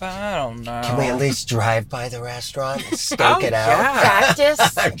 Yeah, but I don't know. Can we at least drive by the restaurant and stake it out? Yeah.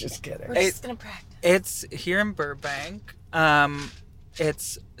 Practice. I'm just kidding. We're just going to practice. It's here in Burbank.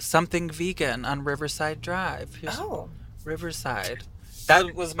 It's something vegan on Riverside Drive. Here's Riverside.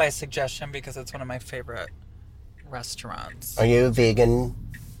 That was my suggestion because it's one of my favorite restaurants. Are you a vegan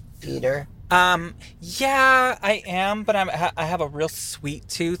eater? Yeah, I am, but I have a real sweet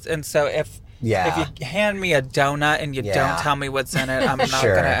tooth, and so if you hand me a donut and you don't tell me what's in it, I'm not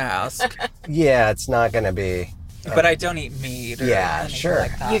Sure. gonna ask. Yeah, it's not going to be... But I don't eat meat or anything sure.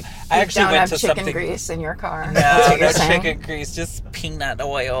 like that. You I actually don't went have to chicken something... grease in your car. That's No, what you're no saying? chicken grease, just peanut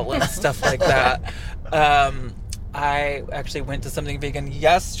oil and stuff like that. I actually went to something vegan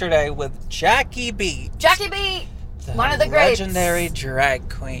yesterday with Jackie Beat. Jackie B, one of the greats. Legendary drag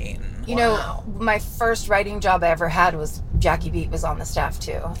queen. You know, my first writing job I ever had was Jackie Beat was on the staff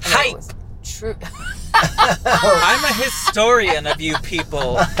too. And Hype! it was true. I'm a historian of you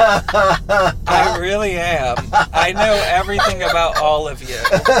people. I really am. I know everything about all of you.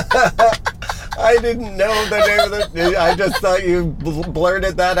 I didn't know the name of the... I just thought you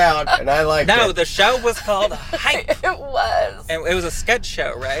blurted that out, and I liked it. No, the show was called Hype. It was. And it was a sketch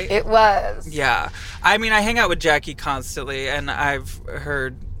show, right? It was. Yeah. I mean, I hang out with Jackie constantly, and I've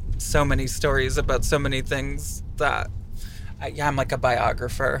heard so many stories about so many things that... I'm like a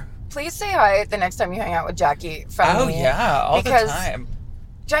biographer. Please say hi the next time you hang out with Jackie from me. Oh, yeah, all the because time.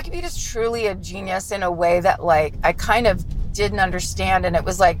 Jackie Beat is truly a genius in a way that, like, I kind of didn't understand, and it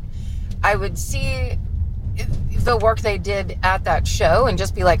was like, I would see the work they did at that show and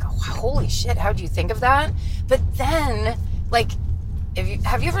just be like, holy shit, how do you think of that? But then, like,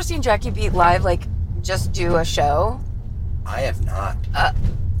 have you ever seen Jackie Beat live, like, just do a show? I have not.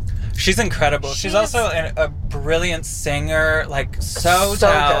 She's incredible. She's also a brilliant singer, like, so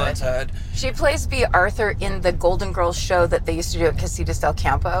talented. Good. She plays B. Arthur in the Golden Girls show that they used to do at Casitas del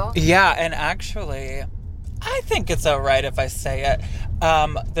Campo. Yeah, and actually... I think it's all right if I say it.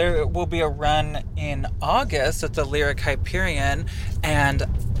 There will be a run in August at the Lyric Hyperion, and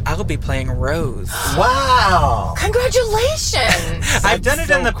I'll be playing Rose. Wow! Congratulations! I've done it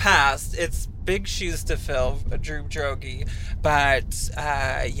in the past. It's big shoes to fill, Drew Drogi. But,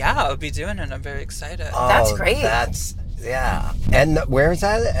 yeah, I'll be doing it. I'm very excited. Oh, That's great. Yeah. And where is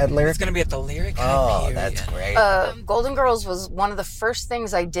that? At Lyric? It's going to be at the Lyric Oh, Hyperion. that's great. Golden Girls was one of the first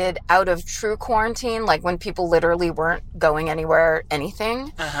things I did out of true quarantine, like when people literally weren't going anywhere,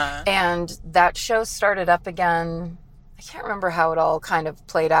 anything. Uh-huh. And that show started up again. I can't remember how it all kind of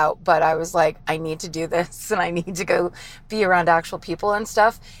played out, but I was like, I need to do this and I need to go be around actual people and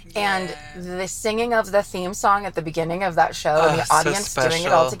stuff. Yeah. And the singing of the theme song at the beginning of that show and the so audience doing it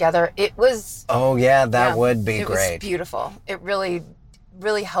special. all together, it was... Oh, yeah, that would be it great. was beautiful. It really,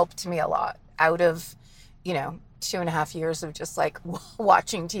 really helped me a lot out of, 2.5 years of just like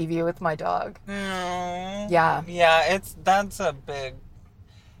watching TV with my dog. Mm. Yeah. Yeah, that's a big...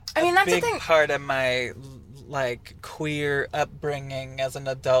 I mean, that's big the thing. part of my like queer upbringing as an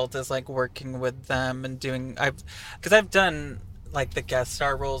adult is like working with them and doing because I've done like the guest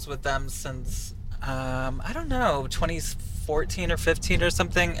star roles with them since I don't know 2014 or 15 or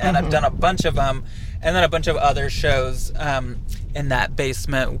something, and I've done a bunch of them and then a bunch of other shows in that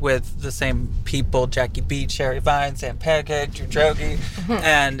basement with the same people, Jackie Beat, Sherry Vine, Sam Pancake, Drew Drogi,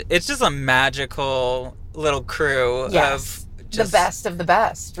 and it's just a magical little crew of the best of the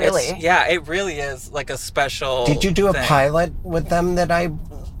best, really. Yeah, it really is like a special Did you do a thing. pilot with them that I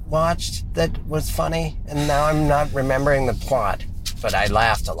watched that was funny? And now I'm not remembering the plot, but I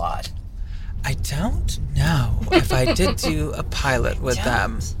laughed a lot. I don't know if I did do a pilot with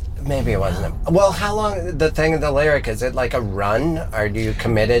them. Maybe it wasn't. Well, how long, the thing of the lyric, is it like a run? Are you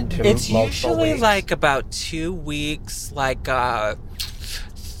committed to It's multiple usually weeks? like about 2 weeks, like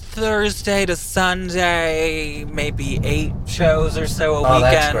Thursday to Sunday, maybe 8 shows or so a weekend.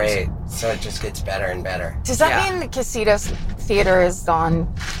 That's great. So it just gets better and better. Does that mean the Casitas Theater is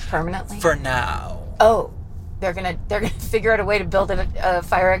gone permanently? For now. Oh, they're gonna figure out a way to build a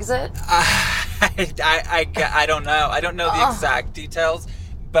fire exit? I don't know. I don't know the exact details,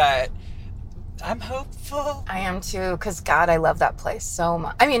 but I'm hopeful. I am too, because God, I love that place so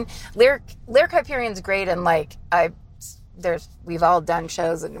much. I mean, Lyric Hyperion's great, and like we've all done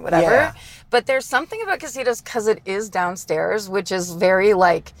shows and whatever, but there's something about Casitas because it is downstairs, which is very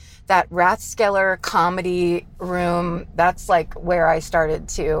like that Rathskeller comedy room. That's like where I started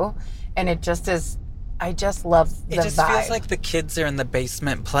too, and it just is. I just love the vibe. It just feels like the kids are in the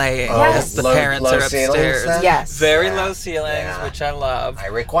basement playing Yes. as the parents Low are upstairs. ceilings, then? Yes. Very low ceilings, which I love. I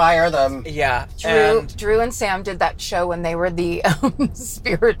require them. Yeah. Drew and Sam did that show when they were the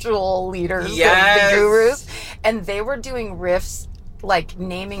spiritual leaders, Yes. the gurus, and they were doing riffs, like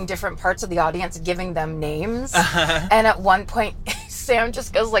naming different parts of the audience, giving them names. And at one point, Sam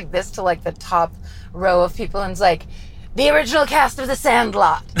just goes like this to like the top row of people and's like, the original cast of The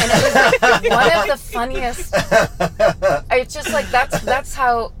Sandlot. And it was like one of the funniest. It's just like, that's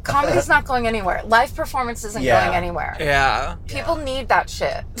how comedy's not going anywhere. Live performance isn't going anywhere. Yeah. People need that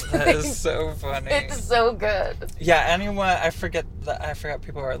shit. That is so funny. It's so good. Yeah, anyone, I forgot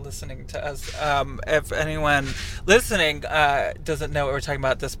people are listening to us. If anyone listening doesn't know what we're talking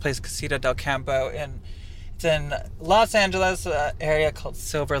about, this place, Casita del Campo, it's in Los Angeles area called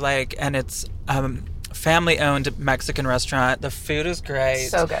Silver Lake, and it's family-owned Mexican restaurant. The food is great.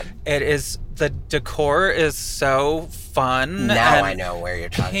 So good. The decor is so fun. Now I know where you're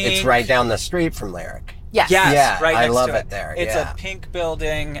talking. It's right down the street from Lyric. Yes. Yes, right I next love to it there. It's a pink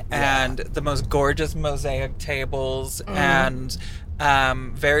building and the most gorgeous mosaic tables and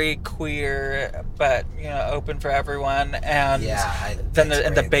very queer, but open for everyone. And then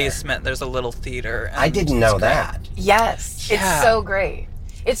in the basement, there's a little theater. I didn't know that. Yes, Yeah. it's so great.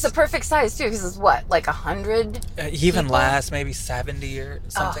 It's the perfect size too, because it's what, like 100? Even less, maybe 70 or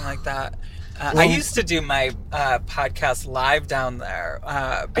something like that. I used to do my podcast live down there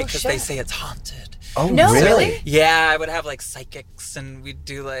because they say it's haunted. Oh, No, really? Yeah, I would have like psychics, and we'd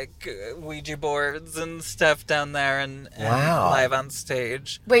do like Ouija boards and stuff down there, and live on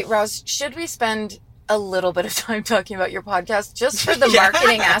stage. Wait, Roz, should we spend a little bit of time talking about your podcast just for the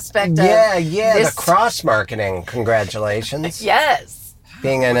marketing aspect of the cross marketing? Congratulations. Yes.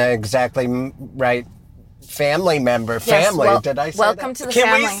 Being an exactly right family member. Yes, Did I say welcome that? to the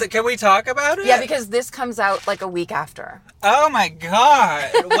family. Can we talk about it? Yeah, because this comes out like a week after. Oh my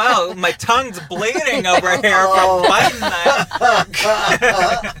God! Wow, my tongue's bleeding over here from biting that.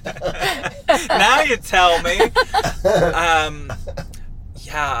 Now you tell me.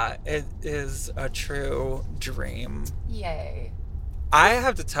 Yeah, it is a true dream. Yay. I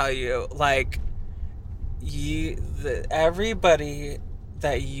have to tell you, like, everybody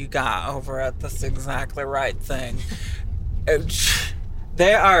that you got over at This Exactly Right Thing,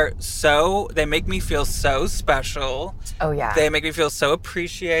 they make me feel so special. Oh, yeah. They make me feel so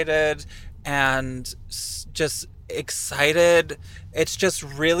appreciated and just excited. It's just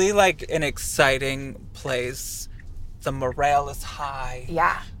really like an exciting place. The morale is high.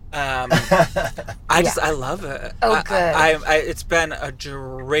 Yeah. I love it. Oh, good. It's been a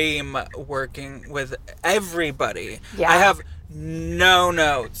dream working with everybody. Yeah. I have no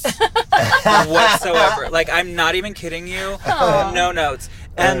notes whatsoever. Like, I'm not even kidding you. Aww. No notes.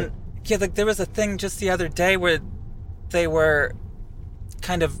 And like there was a thing just the other day where they were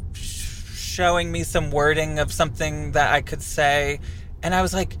kind of showing me some wording of something that I could say, and I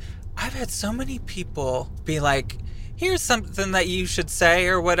was like, I've had so many people be like, here's something that you should say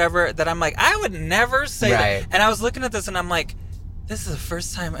or whatever, that I'm like, I would never say that. And I was looking at this and I'm like, this is the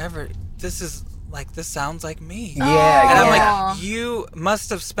first time ever. This sounds like me. Yeah. And I'm like, you must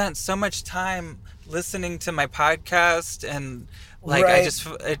have spent so much time listening to my podcast, and like,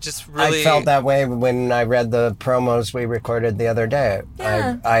 it just really. I felt that way when I read the promos we recorded the other day.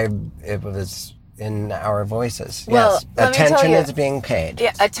 Yeah. It was in our voices. Well, yes. let me tell Attention you. is being paid.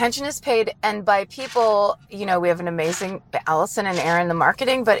 Yeah, attention is paid, and by people, we have an amazing Allison and Aaron, the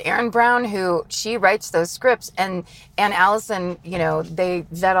marketing, but Aaron Brown, who she writes those scripts, and Allison, they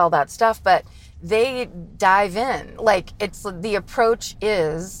vet all that stuff, but they dive in. Like, the approach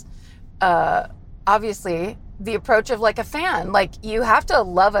is, obviously, the approach of like a fan. Like you have to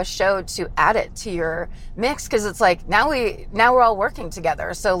love a show to add it to your mix, because it's like now we're all working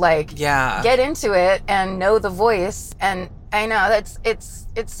together. So like get into it and know the voice. And I know it's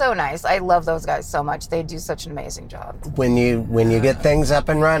so nice. I love those guys so much. They do such an amazing job. When you get things up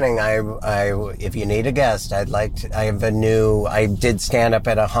and running, I if you need a guest, I did stand up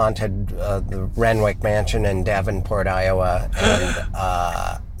at a haunted the Renwick Mansion in Davenport, Iowa,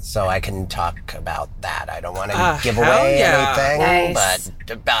 and so I can talk about that. I don't want to give away anything, nice.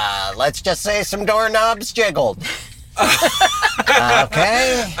 But let's just say some doorknobs jiggled.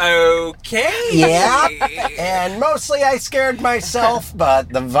 Okay. Yeah. And mostly I scared myself, but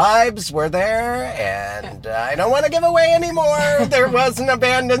the vibes were there, and I don't want to give away anymore. There was an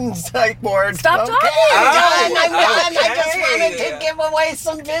abandoned psych ward. Stop talking. I'm done. I just wanted to give away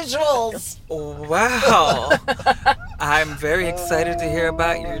some visuals. Wow. I'm very excited to hear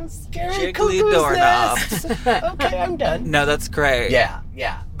about your jiggly doorknobs. Okay, I'm done. No, that's great. Yeah.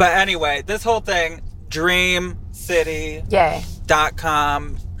 But anyway, this whole thing,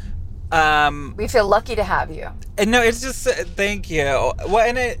 dreamcity.com. We feel lucky to have you. And no, it's just, thank you. Well,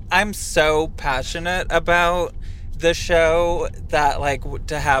 and I'm so passionate about the show that, like,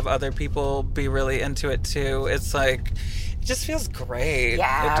 to have other people be really into it too. It's like, it just feels great.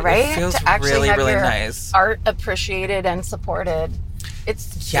 Yeah, It right? feels to actually really, have really your nice. art appreciated and supported.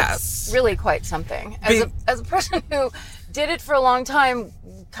 It's really quite something. As a person who did it for a long time,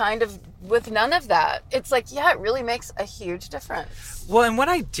 kind of with none of that, it's like, yeah, it really makes a huge difference. Well, and what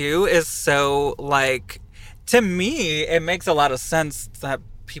I do is so, like, to me, it makes a lot of sense that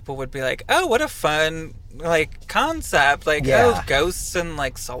people would be like, oh, what a fun, like, concept. Like, oh, ghosts and,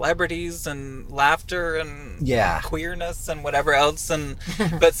 like, celebrities and laughter and queerness and whatever else. And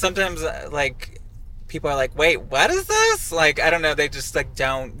but sometimes, like, people are like, wait, what is this? Like, I don't know. They just, like,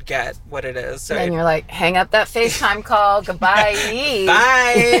 don't get what it is. So and you're like, hang up that FaceTime call. Goodbye.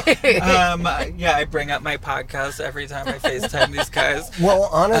 Bye. I bring up my podcast every time I FaceTime these guys. Well,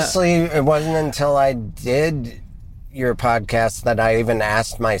 honestly, it wasn't until I did your podcast that I even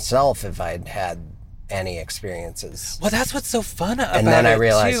asked myself if I'd had any experiences. Well, that's what's so fun about it, and then I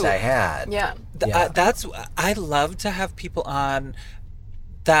realized too. I had. Yeah. I love to have people on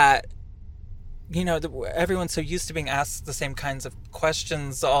that, you know, everyone's so used to being asked the same kinds of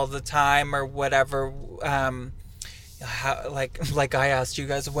questions all the time or whatever. How, like I asked you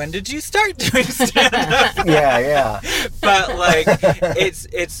guys, when did you start doing stand-up? Yeah. But like,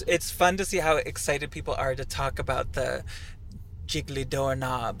 it's fun to see how excited people are to talk about the jiggly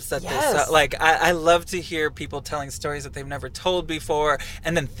doorknobs that like. I love to hear people telling stories that they've never told before,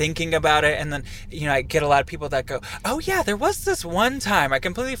 and then thinking about it, and then, you know, I get a lot of people that go, oh yeah, there was this one time I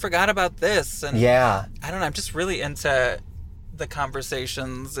completely forgot about this. And I don't know, I'm just really into the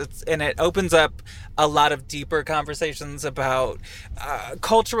conversations. It opens up a lot of deeper conversations about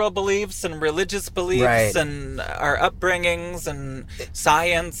cultural beliefs and religious beliefs and our upbringings and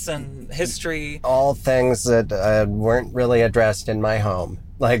science and history. All things that weren't really addressed in my home,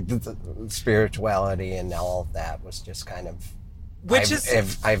 like the spirituality and all of that was just kind of.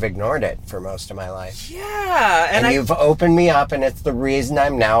 I've ignored it for most of my life. Yeah. And you've opened me up, and it's the reason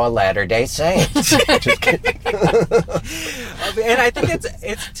I'm now a Latter-day Saint. Just kidding. And I think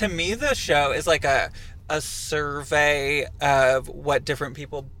it's to me, the show is like a survey of what different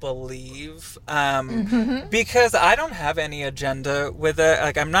people believe, because I don't have any agenda with it.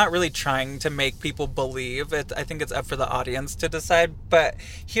 Like, I'm not really trying to make people believe it. I think it's up for the audience to decide, but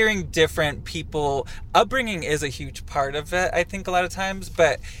hearing different people, upbringing is a huge part of it, I think, a lot of times.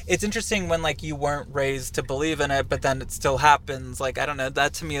 But it's interesting when, like, you weren't raised to believe in it, but then it still happens. Like, I don't know,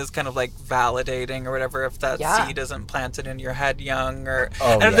 that to me is kind of like validating or whatever, if that seed isn't planted in your head young, or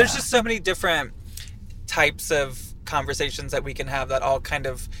there's just so many different types of conversations that we can have that all kind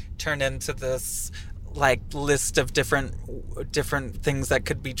of turn into this, like, list of different things that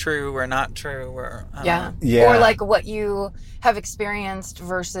could be true or not true, or or like what you have experienced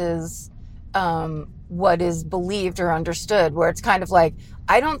versus what is believed or understood, where it's kind of like,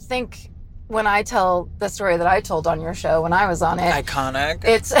 I don't think when I tell the story that I told on your show when I was on it, iconic,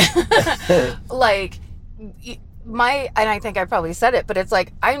 it's like and I think I probably said it, but it's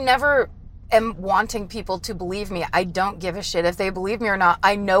like, I never am wanting people to believe me. I don't give a shit if they believe me or not.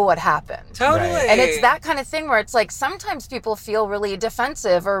 I know what happened. Totally. And it's that kind of thing where it's like, sometimes people feel really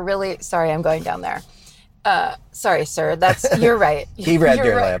defensive or really, sorry, I'm going down there. Sorry, sir. You're right. He read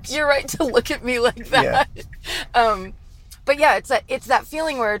your lips. You're right to look at me like that. Yeah. But yeah, it's that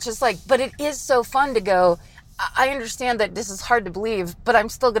feeling where it's just like, but it is so fun to go, I understand that this is hard to believe, but I'm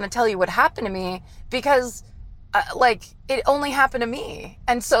still going to tell you what happened to me, because like, it only happened to me.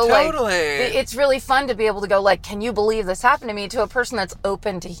 And so, Totally. like, it's really fun to be able to go, like, can you believe this happened to me, to a person that's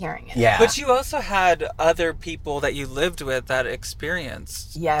open to hearing it. Yeah. But you also had other people that you lived with that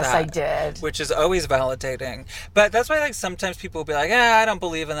experienced Yes, that, I did. which is always validating. But that's why, like, sometimes people will be like, I don't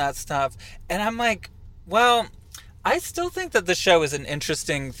believe in that stuff. And I'm like, well, I still think that the show is an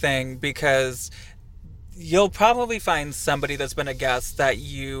interesting thing because you'll probably find somebody that's been a guest that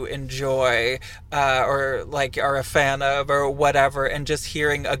you enjoy or like are a fan of or whatever, and just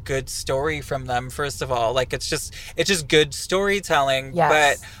hearing a good story from them, first of all, like it's just good storytelling.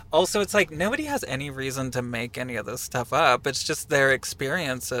 Yes. But also it's like nobody has any reason to make any of this stuff up. It's just their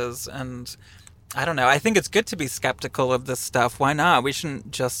experiences, and I don't know, I think it's good to be skeptical of this stuff. Why not? We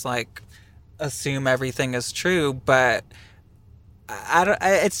shouldn't just like assume everything is true, but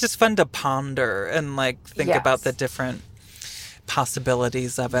it's just fun to ponder and like think about the different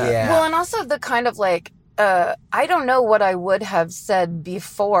possibilities of it. Yeah. Well, and also the kind of like, I don't know what I would have said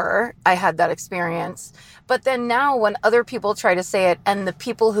before I had that experience. But then now when other people try to say it, and the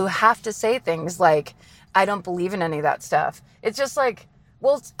people who have to say things like, I don't believe in any of that stuff, it's just like,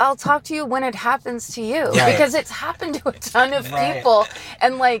 well, I'll talk to you when it happens to you. Right. Because it's happened to a ton of people.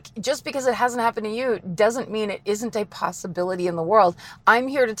 And like, just because it hasn't happened to you doesn't mean it isn't a possibility in the world. I'm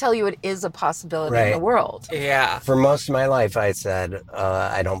here to tell you it is a possibility in the world. Yeah. For most of my life, I said,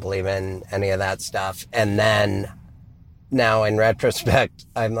 I don't believe in any of that stuff. And then now in retrospect,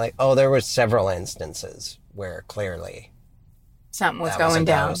 I'm like, oh, there were several instances where clearly Something was that going was a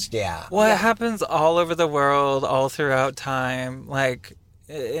down. ghost. Yeah. Well, it happens all over the world, all throughout time. Like,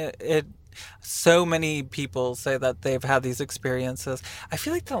 it so many people say that they've had these experiences. I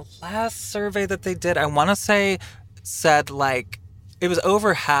feel like the last survey that they did, I want to say, said like it was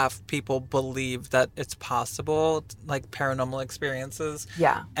over half people believe that it's possible, like paranormal experiences.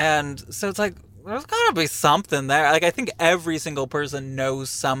 Yeah. And so it's like, there's got to be something there. Like, I think every single person knows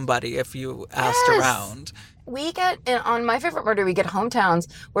somebody if you asked around. We get, on My Favorite Murder, we get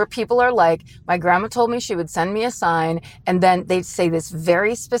hometowns where people are like, my grandma told me she would send me a sign, and then they'd say this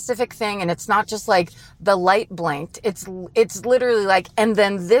very specific thing, and it's not just like the light blinked. It's literally like, and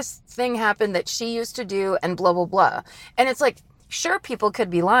then this thing happened that she used to do, and blah, blah, blah. And it's like, sure, people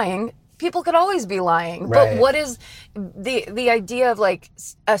could be lying. People could always be lying. Right. But what is the idea of like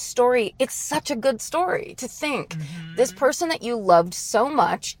a story? It's such a good story to think this person that you loved so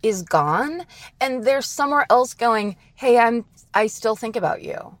much is gone, and they're somewhere else going, hey, I still think about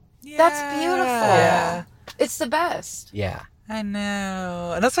you. Yeah. That's beautiful. Yeah. It's the best. Yeah. I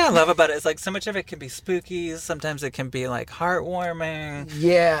know. And that's what I love about it. It's like so much of it can be spooky. Sometimes it can be like heartwarming.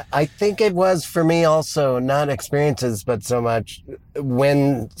 Yeah, I think it was for me also, not experiences, but so much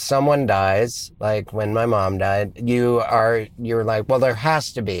when someone dies, like when my mom died, you're like, well, there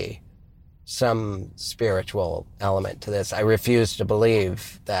has to be some spiritual element to this. I refuse to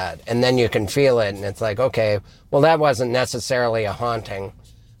believe that. And then you can feel it, and it's like, okay, well, that wasn't necessarily a haunting,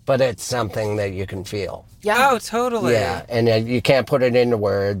 but it's something that you can feel. Yeah. Oh, totally. Yeah, and you can't put it into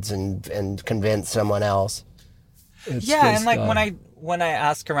words and convince someone else. It's Yeah, just, and like when I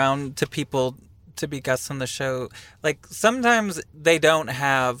ask around to people to be guests on the show, like sometimes they don't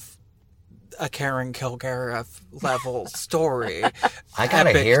have a Karen Kilgariff level story. I gotta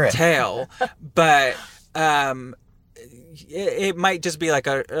epic hear it. tale, but it might just be like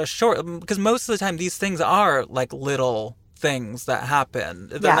a short, because most of the time these things are like little things that happen.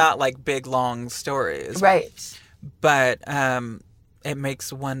 They're not like big long stories. Right. But it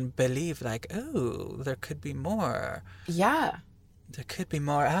makes one believe like, oh, there could be more. Yeah. There could be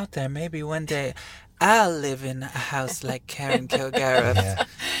more out there. Maybe one day I'll live in a house like Karen Kilgariff.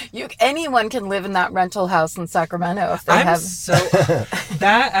 Anyone can live in that rental house in Sacramento if they have.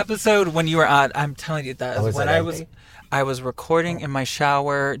 That episode when you were on, I'm telling you that is Was when it I was recording in my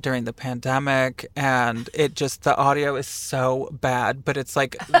shower during the pandemic, and the audio is so bad, but it's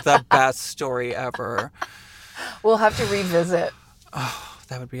like the best story ever. We'll have to revisit. Oh,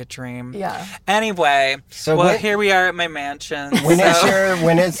 that would be a dream. Yeah. Anyway, here we are at my mansion. When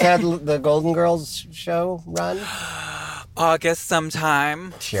is that the Golden Girls show run? August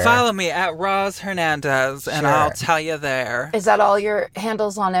sometime. Sure. Follow me at Roz Hernandez, and Sure. I'll tell you there. Is that all your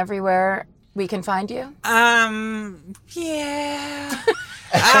handles on everywhere we can find you? Yeah.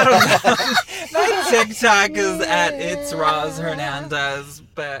 I don't know. My TikTok is at It's Roz Hernandez,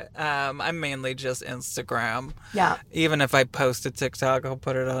 but I'm mainly just Instagram. Yeah. Even if I post a TikTok, I'll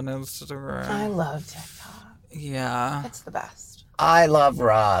put it on Instagram. I love TikTok. Yeah. It's the best. I love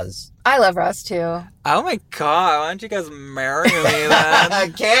Roz. I love Roz too. Oh my God, why don't you guys marry me then? I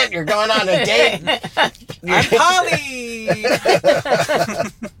can't. You're going on a date. I'm Polly!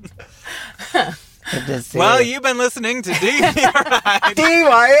 Good to see Well, you. you've been listening to DYN.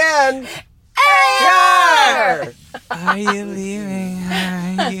 DYN. Yeah! Are you leaving?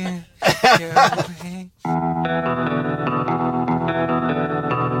 Are you going?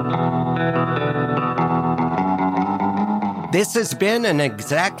 This has been an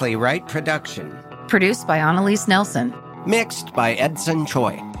Exactly Right production. Produced by Annalise Nelson. Mixed by Edson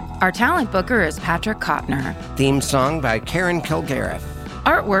Choi. Our talent booker is Patrick Kottner. Theme song by Karen Kilgariff.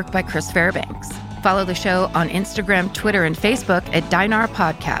 Artwork by Chris Fairbanks. Follow the show on Instagram, Twitter, and Facebook at Dynar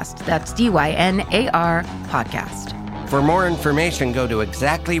Podcast. That's DYNAR Podcast. For more information, go to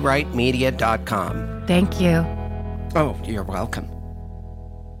exactlyrightmedia.com. Thank you. Oh, you're welcome.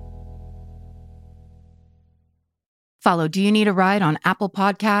 Follow Do You Need a Ride on Apple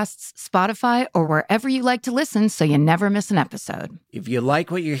Podcasts, Spotify, or wherever you like to listen so you never miss an episode. If you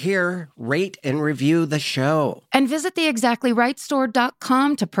like what you hear, rate and review the show. And visit the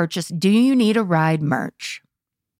ExactlyRightStore.com to purchase Do You Need a Ride merch.